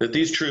that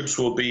these troops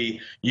will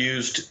be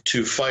used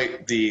to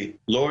fight the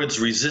Lord's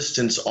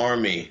Resistance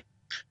Army,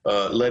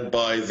 led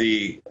by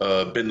the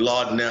bin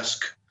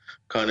Laden-esque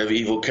kind of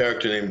evil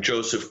character named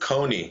Joseph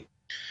Kony.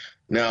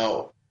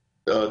 Now,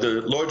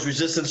 the Lord's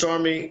Resistance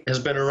Army has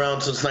been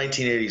around since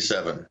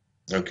 1987.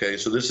 Okay,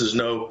 so this is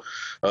no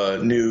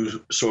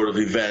new sort of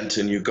event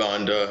in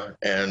Uganda,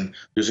 and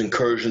there's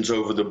incursions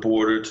over the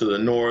border to the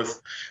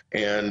north,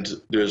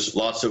 and there's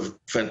lots of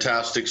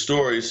fantastic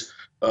stories,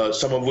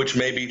 some of which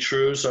may be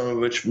true, some of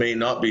which may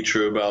not be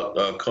true, about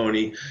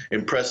Kony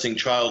impressing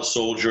child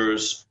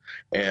soldiers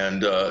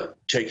and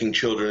taking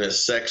children as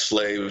sex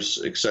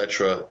slaves,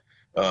 etc.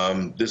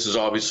 This is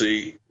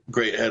obviously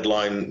great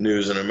headline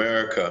news in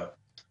America.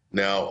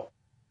 Now,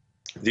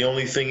 the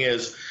only thing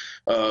is,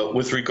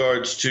 with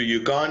regards to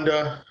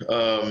Uganda,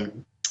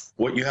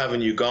 what you have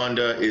in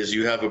Uganda is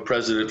you have a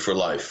president for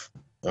life,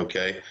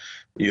 okay?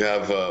 You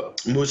have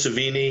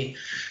Museveni.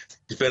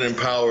 He's been in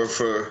power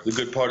for the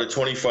good part of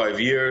 25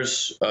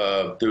 years.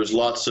 There's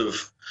lots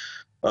of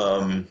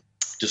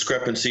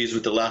discrepancies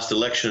with the last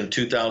election in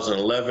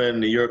 2011.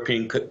 The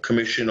European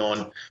Commission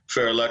on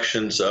Fair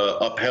Elections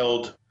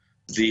upheld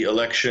the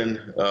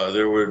election.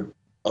 There were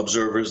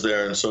observers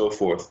there and so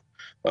forth.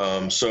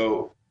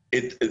 So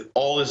it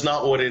all is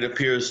not what it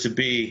appears to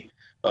be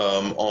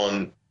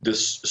on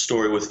this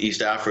story with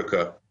East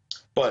Africa.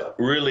 But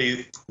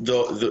really,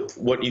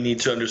 what you need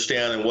to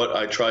understand, and what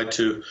I tried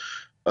to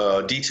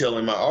detail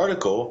in my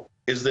article,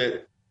 is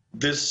that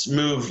this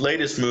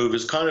latest move,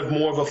 is kind of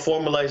more of a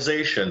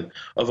formalization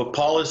of a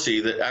policy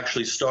that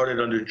actually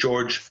started under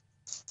George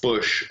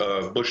Bush,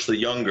 Bush the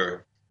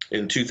Younger,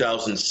 in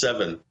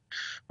 2007,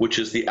 which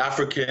is the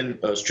African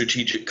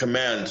Strategic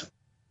Command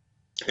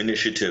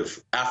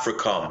Initiative,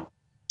 AFRICOM.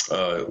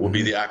 Will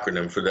be the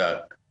acronym for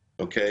that.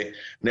 Okay.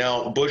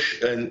 Now,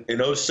 Bush in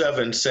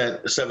 2007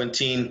 sent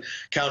 17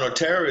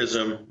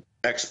 counterterrorism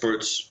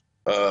experts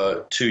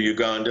to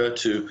Uganda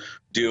to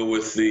deal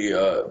with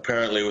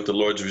apparently with the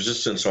Lord's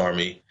Resistance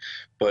Army.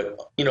 But,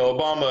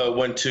 Obama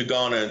went to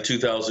Ghana in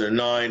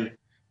 2009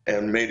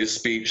 and made a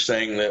speech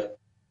saying that,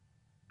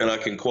 and I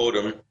can quote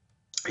him,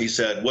 he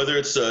said, whether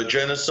it's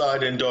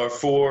genocide in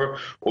Darfur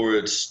or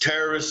it's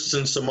terrorists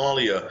in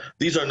Somalia,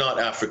 these are not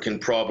African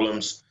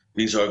problems.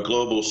 These are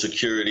global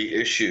security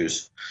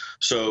issues.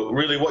 So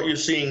really what you're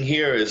seeing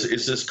here is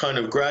this kind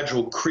of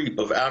gradual creep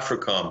of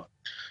AFRICOM.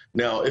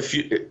 Now,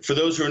 for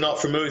those who are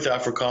not familiar with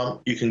AFRICOM,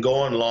 you can go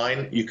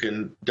online, you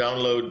can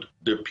download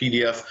the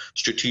PDF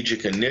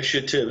Strategic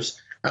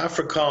Initiatives,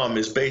 AFRICOM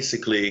is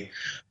basically,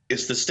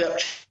 it's the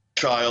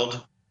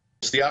stepchild,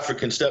 it's the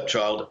African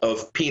stepchild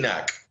of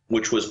PNAC,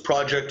 which was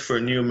Project for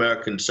a New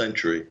American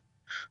Century.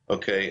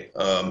 Okay,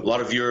 a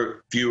lot of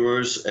your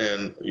viewers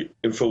and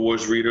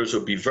Infowars readers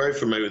will be very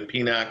familiar with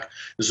PNAC.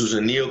 This was a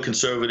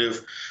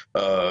neoconservative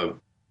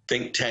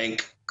think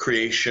tank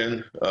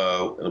creation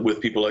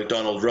with people like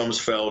Donald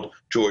Rumsfeld,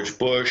 George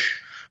Bush,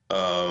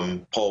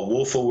 Paul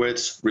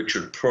Wolfowitz,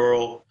 Richard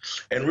Pearl.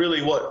 And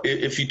really what,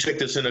 if you take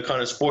this in a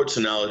kind of sports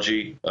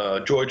analogy,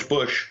 George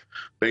Bush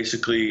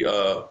basically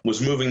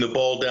was moving the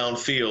ball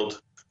downfield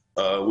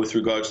with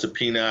regards to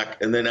PNAC,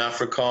 and then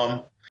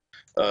AFRICOM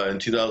in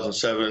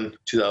 2007,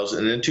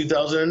 and in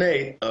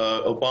 2008,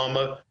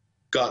 Obama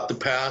got the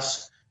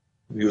pass.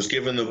 He was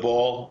given the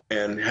ball,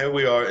 and here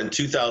we are in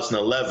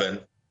 2011,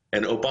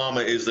 and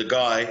Obama is the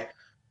guy,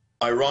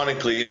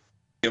 ironically,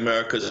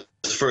 America's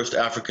first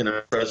African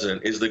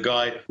president, is the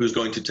guy who's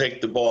going to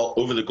take the ball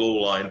over the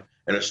goal line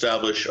and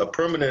establish a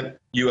permanent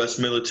U.S.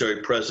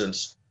 military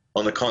presence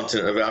on the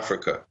continent of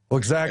Africa. Well,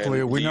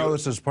 exactly. We know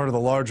this is part of the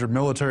larger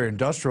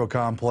military-industrial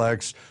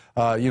complex.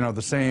 You know,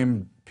 the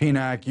same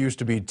PNAC used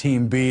to be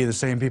Team B, the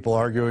same people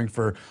arguing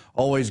for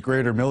always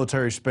greater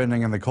military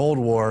spending in the Cold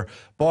War.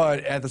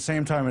 But at the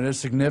same time, it is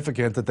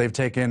significant that they've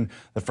taken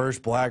the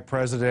first black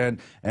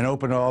president and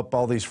opened up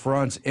all these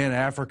fronts in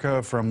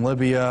Africa, from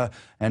Libya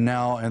and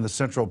now in the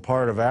central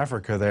part of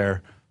Africa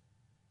there.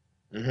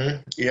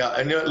 Mm-hmm. Yeah,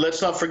 and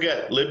let's not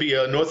forget,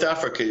 Libya, North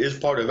Africa is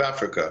part of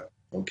Africa.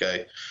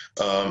 Okay,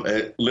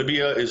 and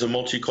Libya is a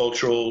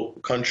multicultural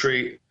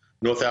country.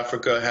 North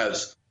Africa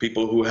has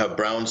people who have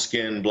brown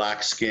skin,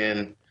 black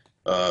skin,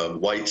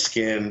 white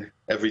skin,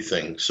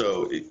 everything.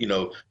 So, you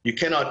know, you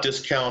cannot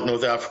discount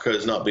North Africa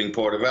as not being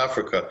part of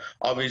Africa.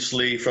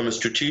 Obviously, from a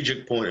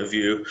strategic point of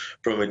view,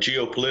 from a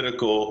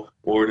geopolitical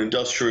or an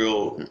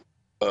industrial,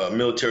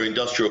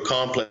 military-industrial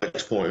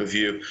complex point of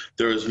view,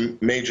 there is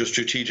major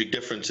strategic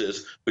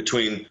differences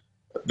between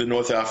the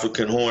North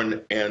African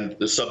Horn and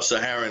the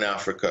Sub-Saharan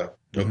Africa.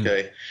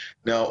 Okay,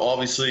 now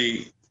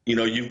obviously, you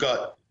know, you've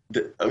got.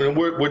 I mean,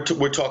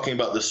 we're talking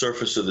about the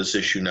surface of this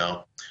issue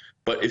now,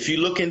 but if you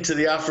look into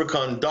the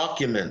AFRICOM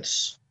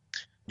documents,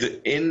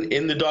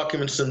 in the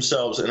documents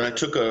themselves, and I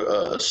took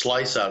a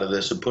slice out of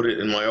this and put it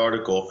in my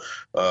article,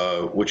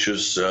 which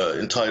is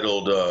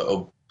entitled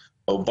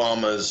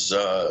Obama's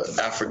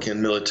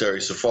African Military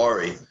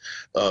Safari.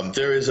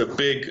 There is a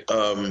big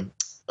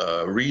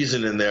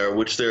reason in there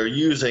which they're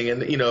using,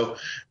 and you know,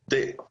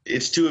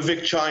 it's to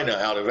evict China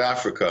out of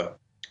Africa.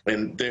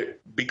 And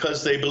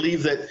because they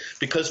believe that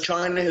because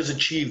China has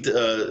achieved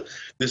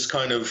this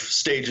kind of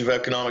stage of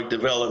economic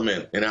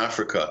development in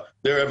Africa,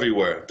 they're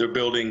everywhere. They're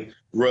building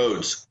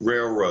roads,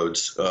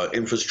 railroads,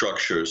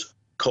 infrastructures,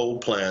 coal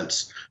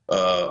plants,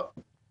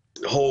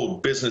 whole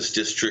business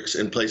districts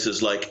in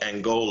places like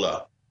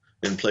Angola,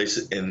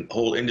 in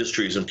whole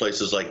industries in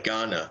places like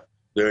Ghana.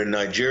 They're in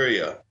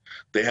Nigeria.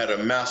 They had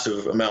a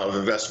massive amount of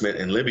investment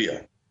in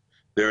Libya.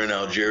 They're in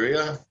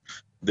Algeria.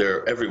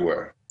 They're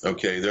everywhere.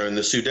 Okay, they're in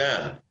the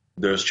Sudan.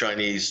 There's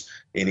Chinese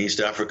in East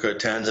Africa,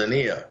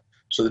 Tanzania.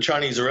 So the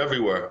Chinese are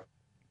everywhere.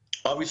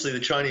 Obviously, the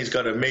Chinese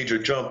got a major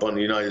jump on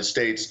the United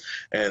States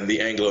and the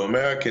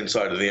Anglo-American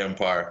side of the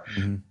empire.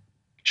 Mm-hmm.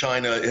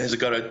 China has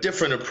got a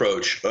different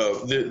approach.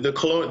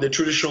 The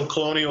traditional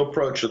colonial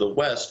approach of the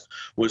West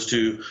was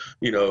to,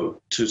 you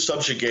know, to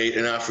subjugate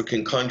an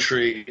African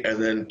country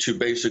and then to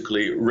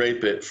basically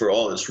rape it for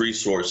all its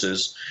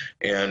resources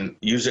and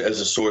use it as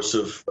a source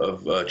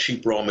of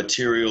cheap raw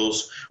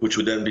materials, which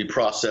would then be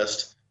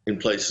processed in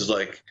places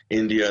like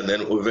India and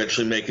then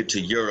eventually make it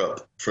to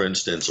Europe, for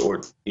instance,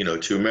 or, you know,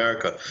 to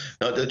America.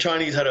 Now, the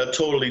Chinese had a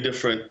totally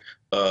different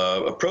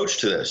approach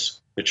to this.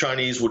 The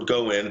Chinese would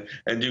go in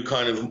and do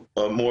kind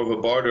of more of a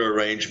barter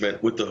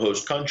arrangement with the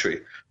host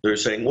country. They're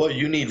saying, well,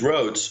 you need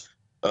roads,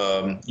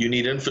 you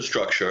need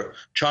infrastructure.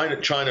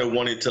 China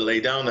wanted to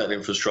lay down that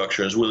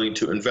infrastructure and is willing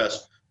to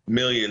invest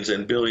millions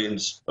and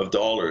billions of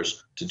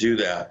dollars to do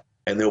that.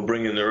 And they'll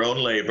bring in their own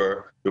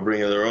labor, they'll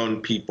bring in their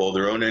own people,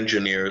 their own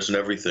engineers and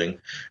everything.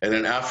 And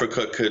then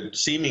Africa could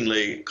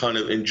seemingly kind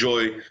of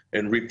enjoy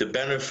and reap the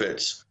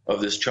benefits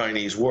of this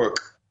Chinese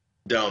work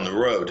down the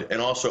road, and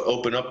also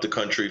open up the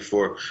country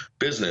for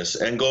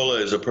business. Angola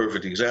is a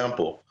perfect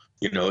example.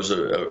 You know, it's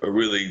a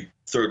really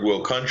third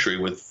world country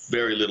with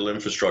very little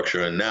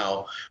infrastructure, and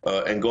now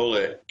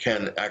Angola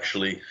can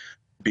actually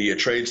be a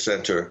trade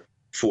center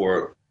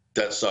for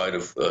that side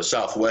of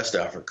Southwest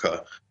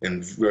Africa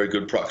in very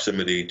good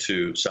proximity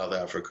to South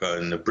Africa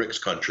and the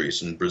BRICS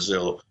countries and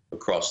Brazil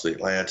across the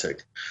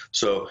Atlantic.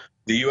 So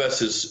the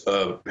U.S. is,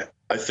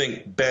 I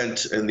think,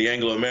 bent, and the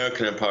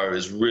Anglo-American empire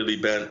is really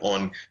bent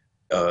on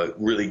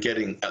really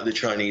getting the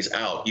Chinese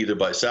out, either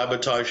by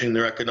sabotaging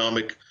their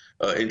economic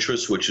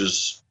interests, which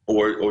is,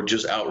 or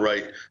just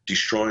outright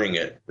destroying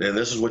it. And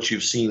this is what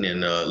you've seen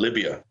in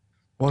Libya.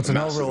 Well, it's an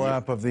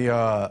overlap of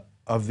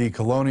the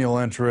colonial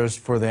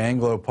interest for the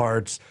Anglo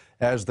parts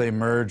as they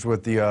merge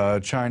with the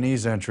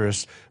Chinese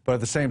interests. But at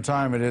the same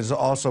time, it is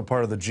also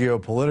part of the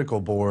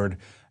geopolitical board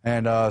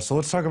And so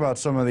let's talk about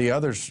some of the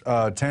other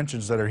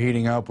tensions that are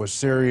heating up with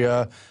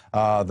Syria,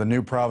 the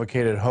new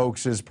provocated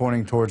hoaxes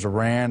pointing towards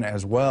Iran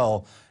as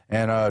well.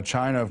 And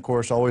China, of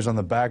course, always on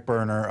the back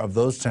burner of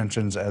those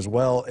tensions as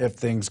well if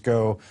things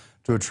go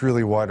to a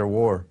truly wider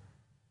war.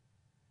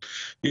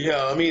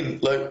 Yeah, I mean,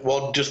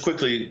 well, just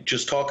quickly,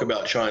 just talk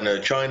about China.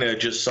 China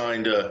just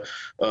signed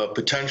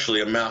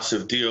potentially a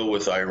massive deal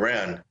with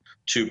Iran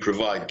to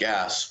provide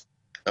gas.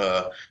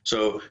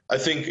 So I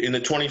think in the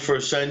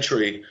 21st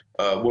century,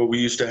 where we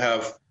used to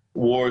have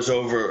wars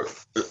over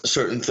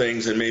certain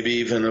things and maybe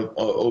even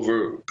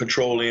over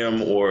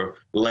petroleum or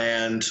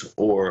land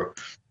or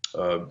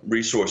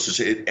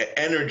resources.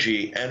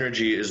 Energy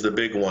is the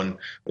big one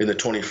in the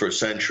 21st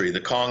century.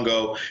 The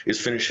Congo is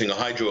finishing a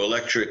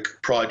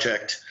hydroelectric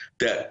project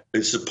that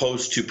is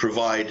supposed to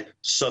provide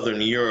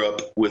Southern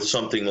Europe with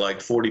something like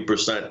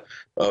 40%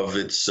 of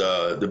its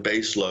the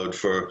base load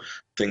for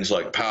things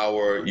like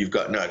power. You've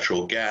got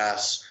natural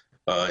gas.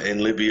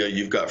 In Libya,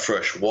 you've got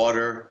fresh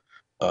water,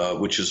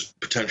 which is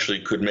potentially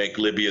could make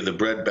Libya the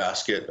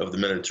breadbasket of the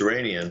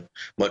Mediterranean,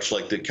 much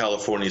like the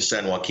California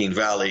San Joaquin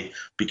Valley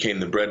became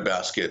the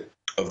breadbasket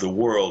of the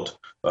world.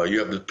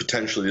 You have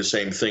potentially the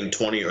same thing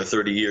 20 or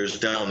 30 years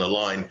down the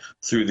line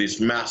through this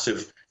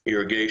massive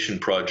irrigation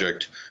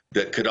project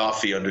that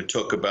Gaddafi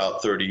undertook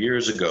about 30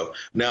 years ago.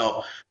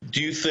 Now,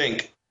 do you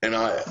think, and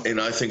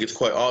I think it's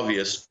quite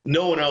obvious,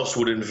 no one else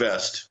would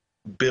invest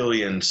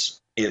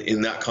billions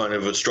in that kind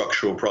of a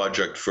structural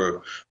project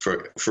for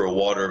a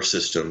water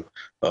system?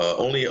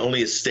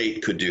 Only a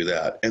state could do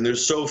that, and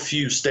there's so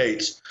few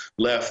states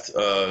left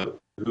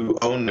who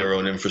own their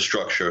own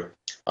infrastructure.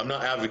 I'm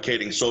not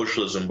advocating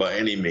socialism by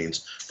any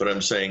means, but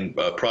I'm saying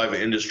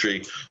private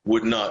industry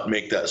would not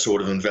make that sort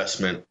of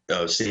investment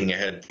seeing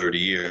ahead 30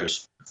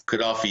 years.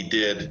 Gaddafi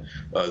did.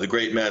 The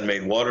Great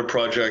Man-Made Water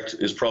Project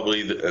is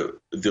probably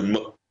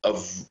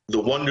of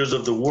the wonders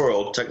of the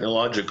world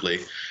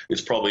technologically,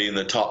 it's probably in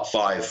the top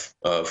 5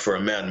 for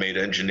a man-made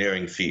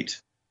engineering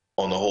feat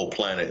on the whole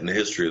planet in the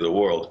history of the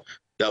world.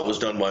 That was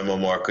done by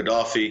Muammar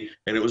Gaddafi,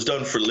 and it was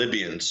done for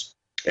Libyans.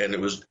 And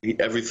it was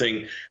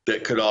everything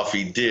that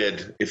Gaddafi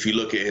did, if you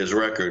look at his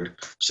record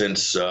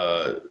since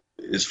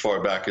as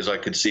far back as I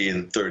could see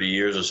in 30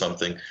 years or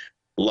something,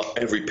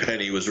 every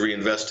penny was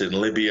reinvested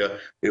in Libya.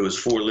 It was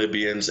for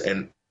Libyans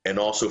and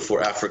also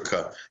for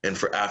Africa and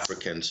for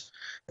Africans.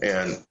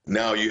 And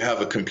now you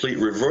have a complete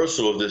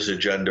reversal of this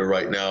agenda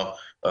right now.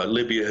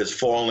 Libya has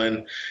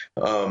fallen,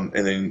 and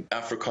then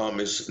AFRICOM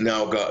has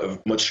now got a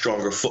much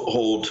stronger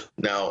foothold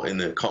now on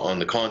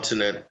the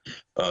continent.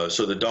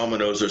 So the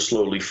dominoes are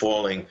slowly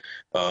falling.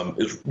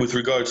 With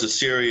regards to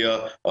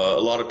Syria,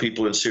 a lot of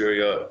people in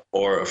Syria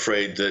are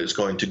afraid that it's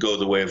going to go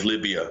the way of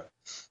Libya.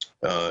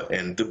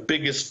 And the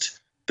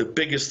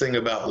biggest thing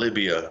about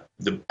Libya,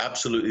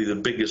 absolutely the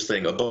biggest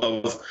thing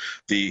above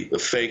the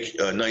fake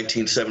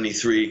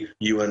 1973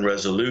 UN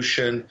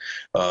resolution,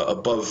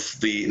 above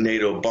the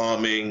NATO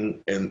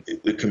bombing and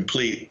the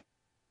complete,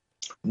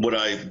 what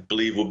I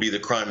believe will be the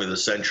crime of the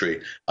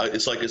century.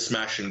 It's like a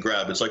smash and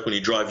grab. It's like when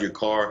you drive your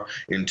car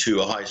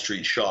into a high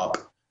street shop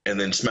and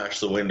then smash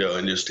the window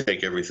and just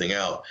take everything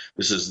out.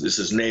 This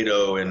is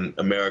NATO and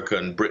America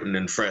and Britain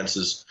and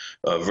France's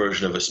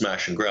version of a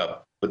smash and grab.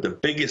 But the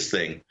biggest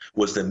thing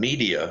was the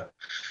media.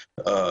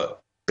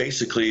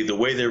 Basically, the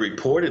way they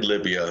reported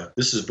Libya,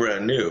 this is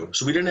brand new.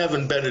 So we didn't have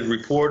embedded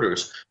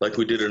reporters like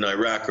we did in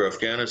Iraq or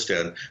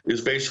Afghanistan. It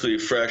was basically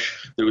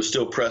fresh. There was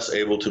still press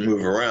able to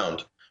move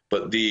around.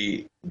 But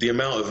the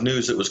amount of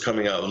news that was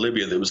coming out of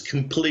Libya that was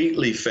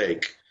completely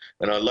fake.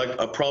 And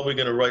I'm probably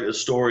going to write a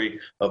story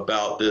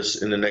about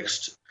this in the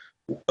next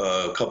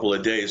couple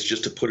of days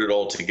just to put it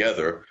all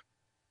together.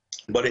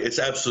 But it's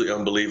absolutely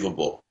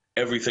unbelievable.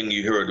 Everything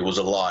you heard was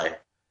a lie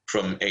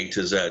from A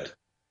to Z.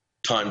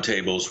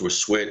 Timetables were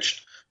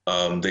switched.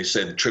 They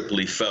said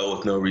Tripoli fell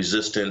with no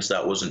resistance.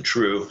 That wasn't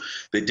true.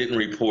 They didn't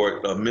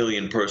report a 1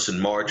 million-person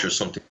march or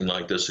something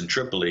like this in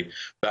Tripoli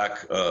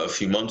back a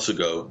few months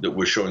ago that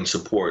were showing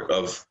support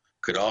of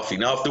Gaddafi.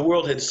 Now, if the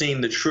world had seen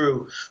the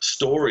true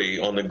story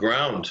on the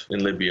ground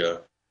in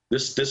Libya,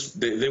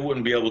 they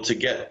wouldn't be able to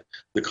get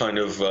the kind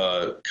of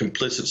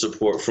complicit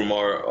support from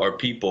our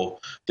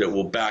people that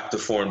will back the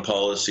foreign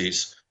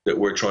policies that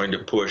we're trying to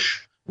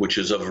push, which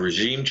is of a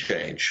regime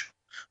change.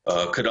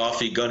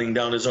 Gaddafi gunning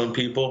down his own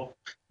people.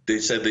 They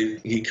said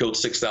that he killed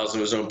 6,000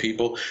 of his own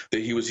people,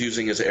 that he was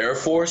using his air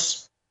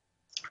force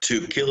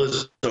to kill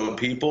his own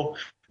people.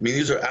 I mean,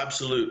 these are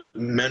absolute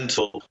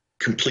mental,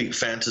 complete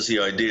fantasy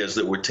ideas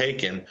that were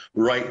taken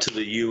right to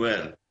the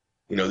UN.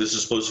 You know, this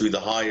is supposed to be the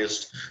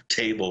highest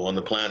table on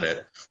the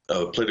planet,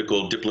 a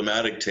political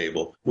diplomatic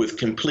table, with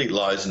complete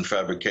lies and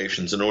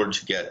fabrications in order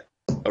to get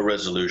a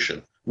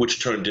resolution,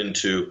 which turned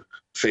into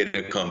fait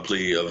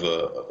accompli of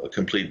a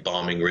complete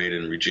bombing raid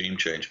and regime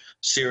change.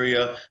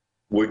 Syria,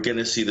 we're going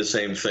to see the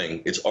same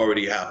thing. It's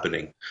already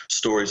happening.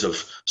 Stories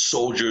of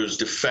soldiers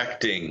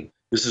defecting.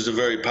 This is a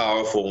very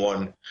powerful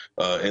one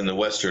in the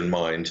Western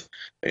mind.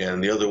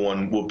 And the other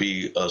one will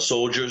be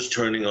soldiers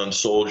turning on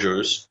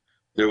soldiers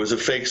There was a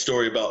fake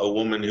story about a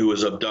woman who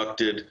was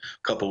abducted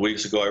a couple of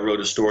weeks ago. I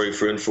wrote a story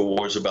for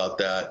Infowars about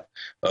that.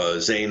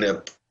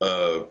 Zainab,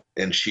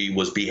 and she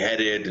was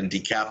beheaded and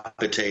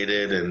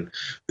decapitated, and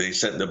they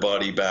sent the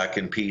body back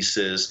in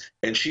pieces.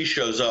 And she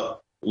shows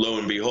up, lo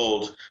and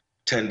behold,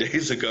 10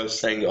 days ago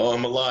saying, "Oh,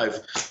 I'm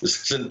alive.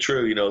 This isn't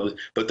true," you know.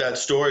 But that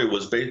story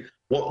was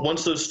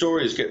once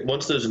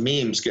those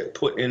memes get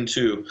put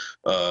into,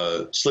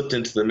 slipped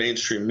into the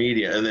mainstream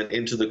media and then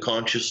into the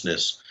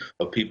consciousness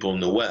of people in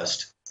the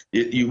West,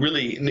 you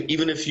really,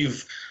 even if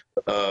you've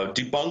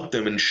debunked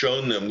them and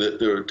shown them that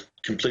they're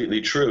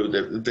completely true,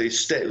 that they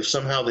stay,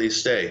 somehow they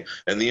stay,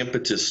 and the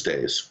impetus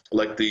stays.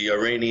 Like the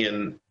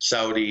Iranian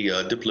Saudi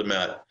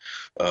diplomat,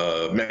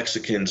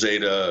 Mexican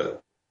Zeta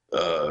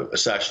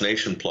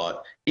assassination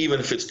plot, even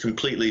if it's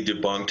completely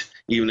debunked,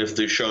 even if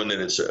they're shown that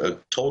it's a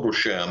total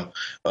sham,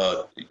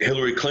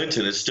 Hillary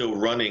Clinton is still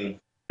running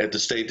at the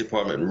State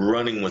Department,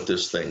 running with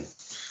this thing.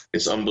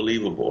 It's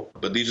unbelievable.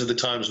 But these are the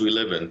times we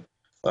live in.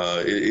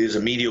 It is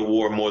a media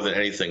war more than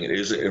anything. It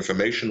is an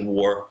information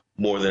war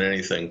more than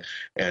anything.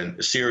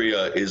 And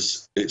Syria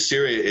is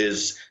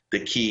the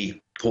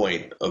key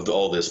point of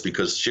all this,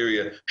 because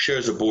Syria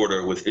shares a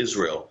border with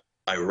Israel,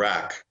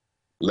 Iraq,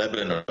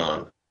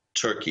 Lebanon,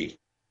 Turkey,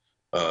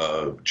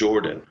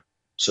 Jordan.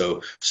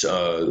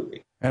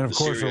 And of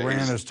course, Syria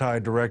Iran is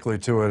tied directly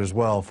to it as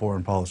well,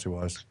 foreign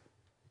policy-wise.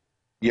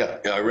 Yeah,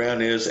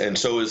 Iran is, and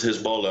so is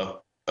Hezbollah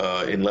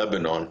in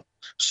Lebanon.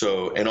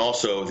 So, and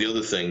also the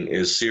other thing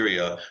is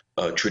Syria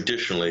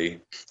traditionally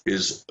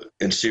is,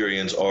 and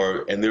Syrians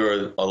are, and there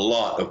are a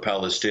lot of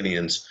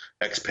Palestinians,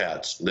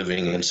 expats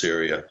living in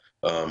Syria.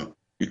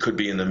 You could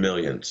be in the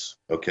millions,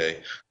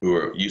 okay, who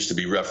are used to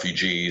be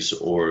refugees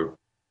or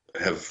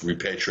have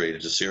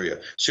repatriated to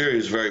Syria. Syria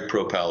is very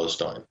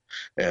pro-Palestine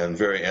and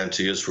very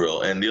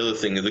anti-Israel. And the other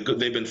thing,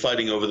 they've been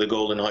fighting over the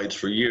Golan Heights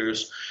for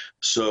years.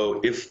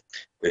 So if,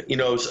 you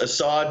know,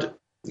 Assad,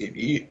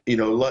 you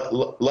know,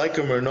 like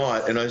him or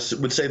not, and I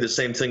would say the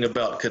same thing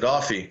about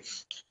Gaddafi.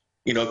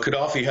 You know,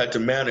 Gaddafi had to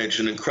manage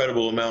an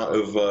incredible amount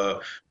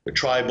of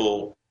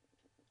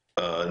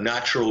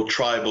natural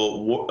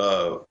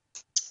tribal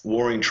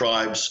warring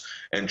tribes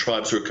and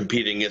tribes who are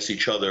competing against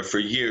each other for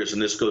years,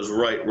 and this goes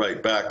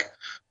right back,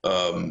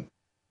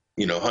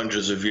 you know,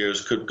 hundreds of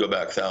years, could go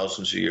back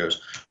thousands of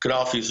years.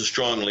 Gaddafi's a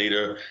strong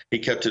leader. He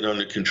kept it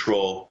under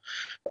control.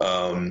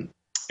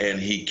 And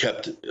he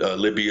kept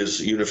Libya's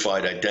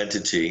unified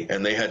identity,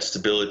 and they had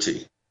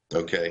stability.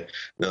 Okay.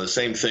 Now the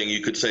same thing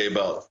you could say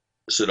about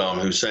Saddam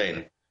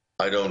Hussein.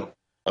 I'm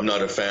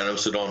not a fan of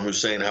Saddam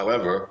Hussein.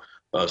 However,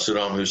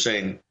 Saddam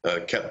Hussein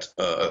kept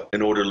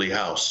an orderly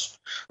house.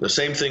 The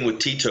same thing with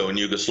Tito in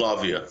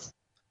Yugoslavia.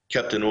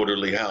 Kept an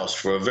orderly house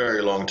for a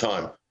very long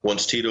time.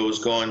 Once Tito was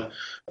gone,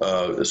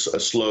 a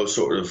slow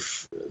sort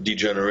of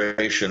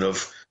degeneration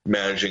of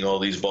managing all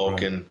these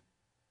Balkan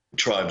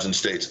tribes and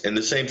states. And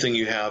the same thing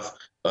you have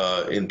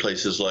in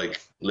places like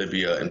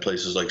Libya and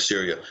places like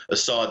Syria.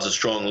 Assad's a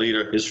strong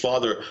leader. His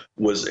father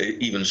was an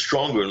even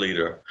stronger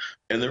leader.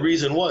 And the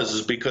reason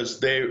is because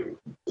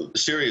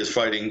Syria is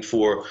fighting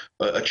for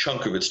a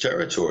chunk of its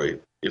territory.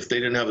 If they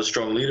didn't have a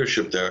strong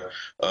leadership there,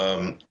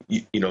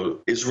 you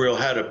know, Israel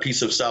had a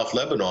piece of South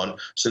Lebanon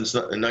since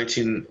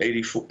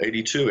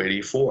 1982,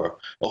 84.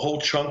 A whole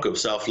chunk of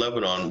South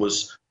Lebanon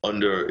was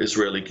under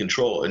Israeli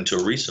control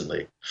until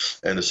recently.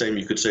 And the same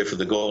you could say for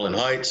the Golan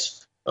Heights.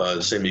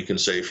 The same you can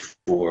say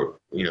for,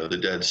 you know, the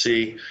Dead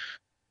Sea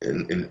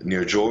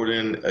near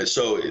Jordan.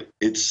 So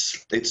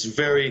it's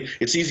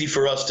easy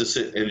for us to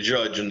sit and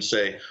judge and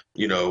say,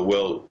 you know,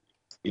 well,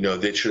 you know,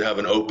 they should have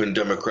an open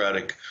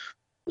democratic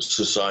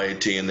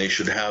society and they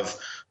should have,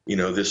 you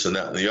know, this and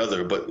that and the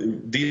other. But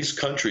these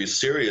countries,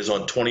 Syria is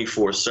on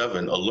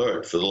 24/7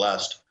 alert for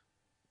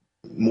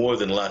more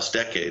than the last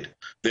decade.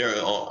 They're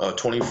on a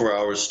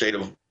 24-hour state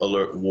of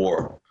alert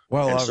war.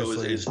 Well, and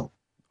obviously, it's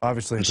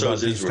about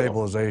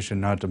destabilization,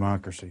 not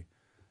democracy.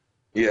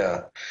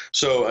 Yeah.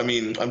 So, I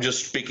mean, I'm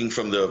just speaking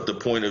from the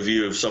point of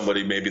view of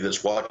somebody maybe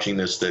that's watching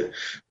this that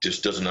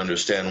just doesn't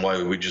understand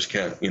why we just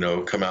can't, you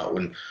know, come out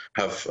and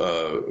have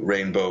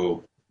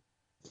rainbow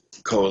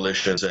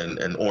coalitions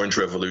and orange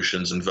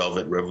revolutions and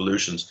velvet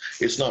revolutions.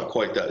 It's not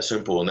quite that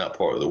simple in that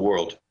part of the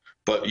world.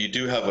 But you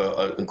do have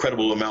an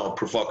incredible amount of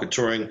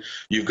provocateuring.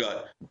 You've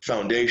got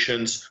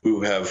foundations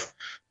who have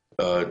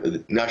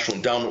National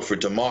Endowment for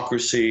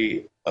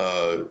Democracy.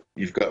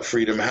 You've got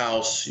Freedom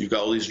House. You've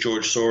got all these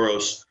George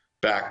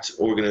Soros-backed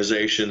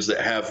organizations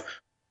that have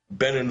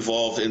been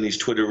involved in these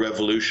Twitter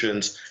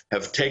revolutions,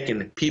 have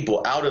taken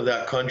people out of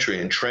that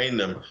country and trained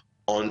them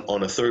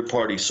on a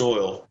third-party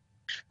soil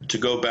to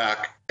go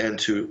back and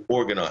to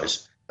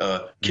organize.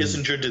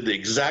 Kissinger did the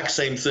exact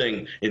same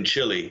thing in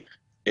Chile.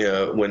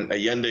 When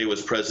Allende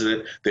was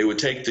president, they would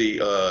take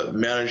the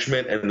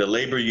management and the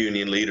labor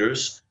union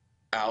leaders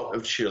out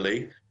of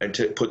Chile and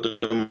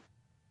put them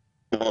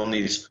on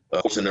these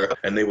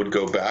and they would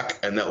go back,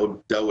 and that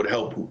would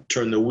help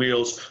turn the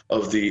wheels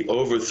of the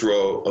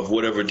overthrow of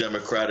whatever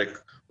democratic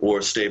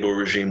or stable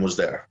regime was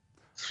there.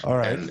 All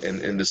right.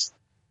 And this.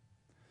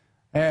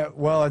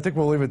 Well, I think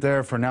we'll leave it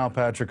there for now,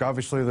 Patrick.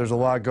 Obviously, there's a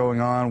lot going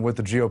on with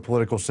the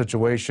geopolitical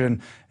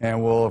situation,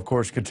 and we'll, of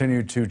course,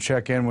 continue to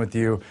check in with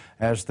you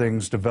as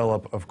things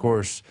develop, of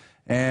course.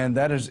 And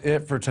that is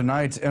it for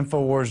tonight's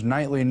Infowars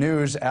Nightly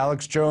News.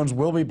 Alex Jones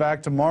will be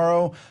back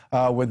tomorrow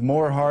with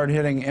more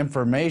hard-hitting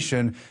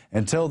information.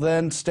 Until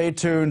then, stay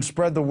tuned,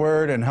 spread the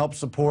word, and help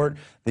support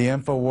the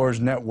Infowars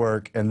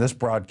Network and this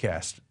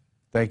broadcast.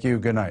 Thank you.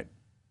 Good night.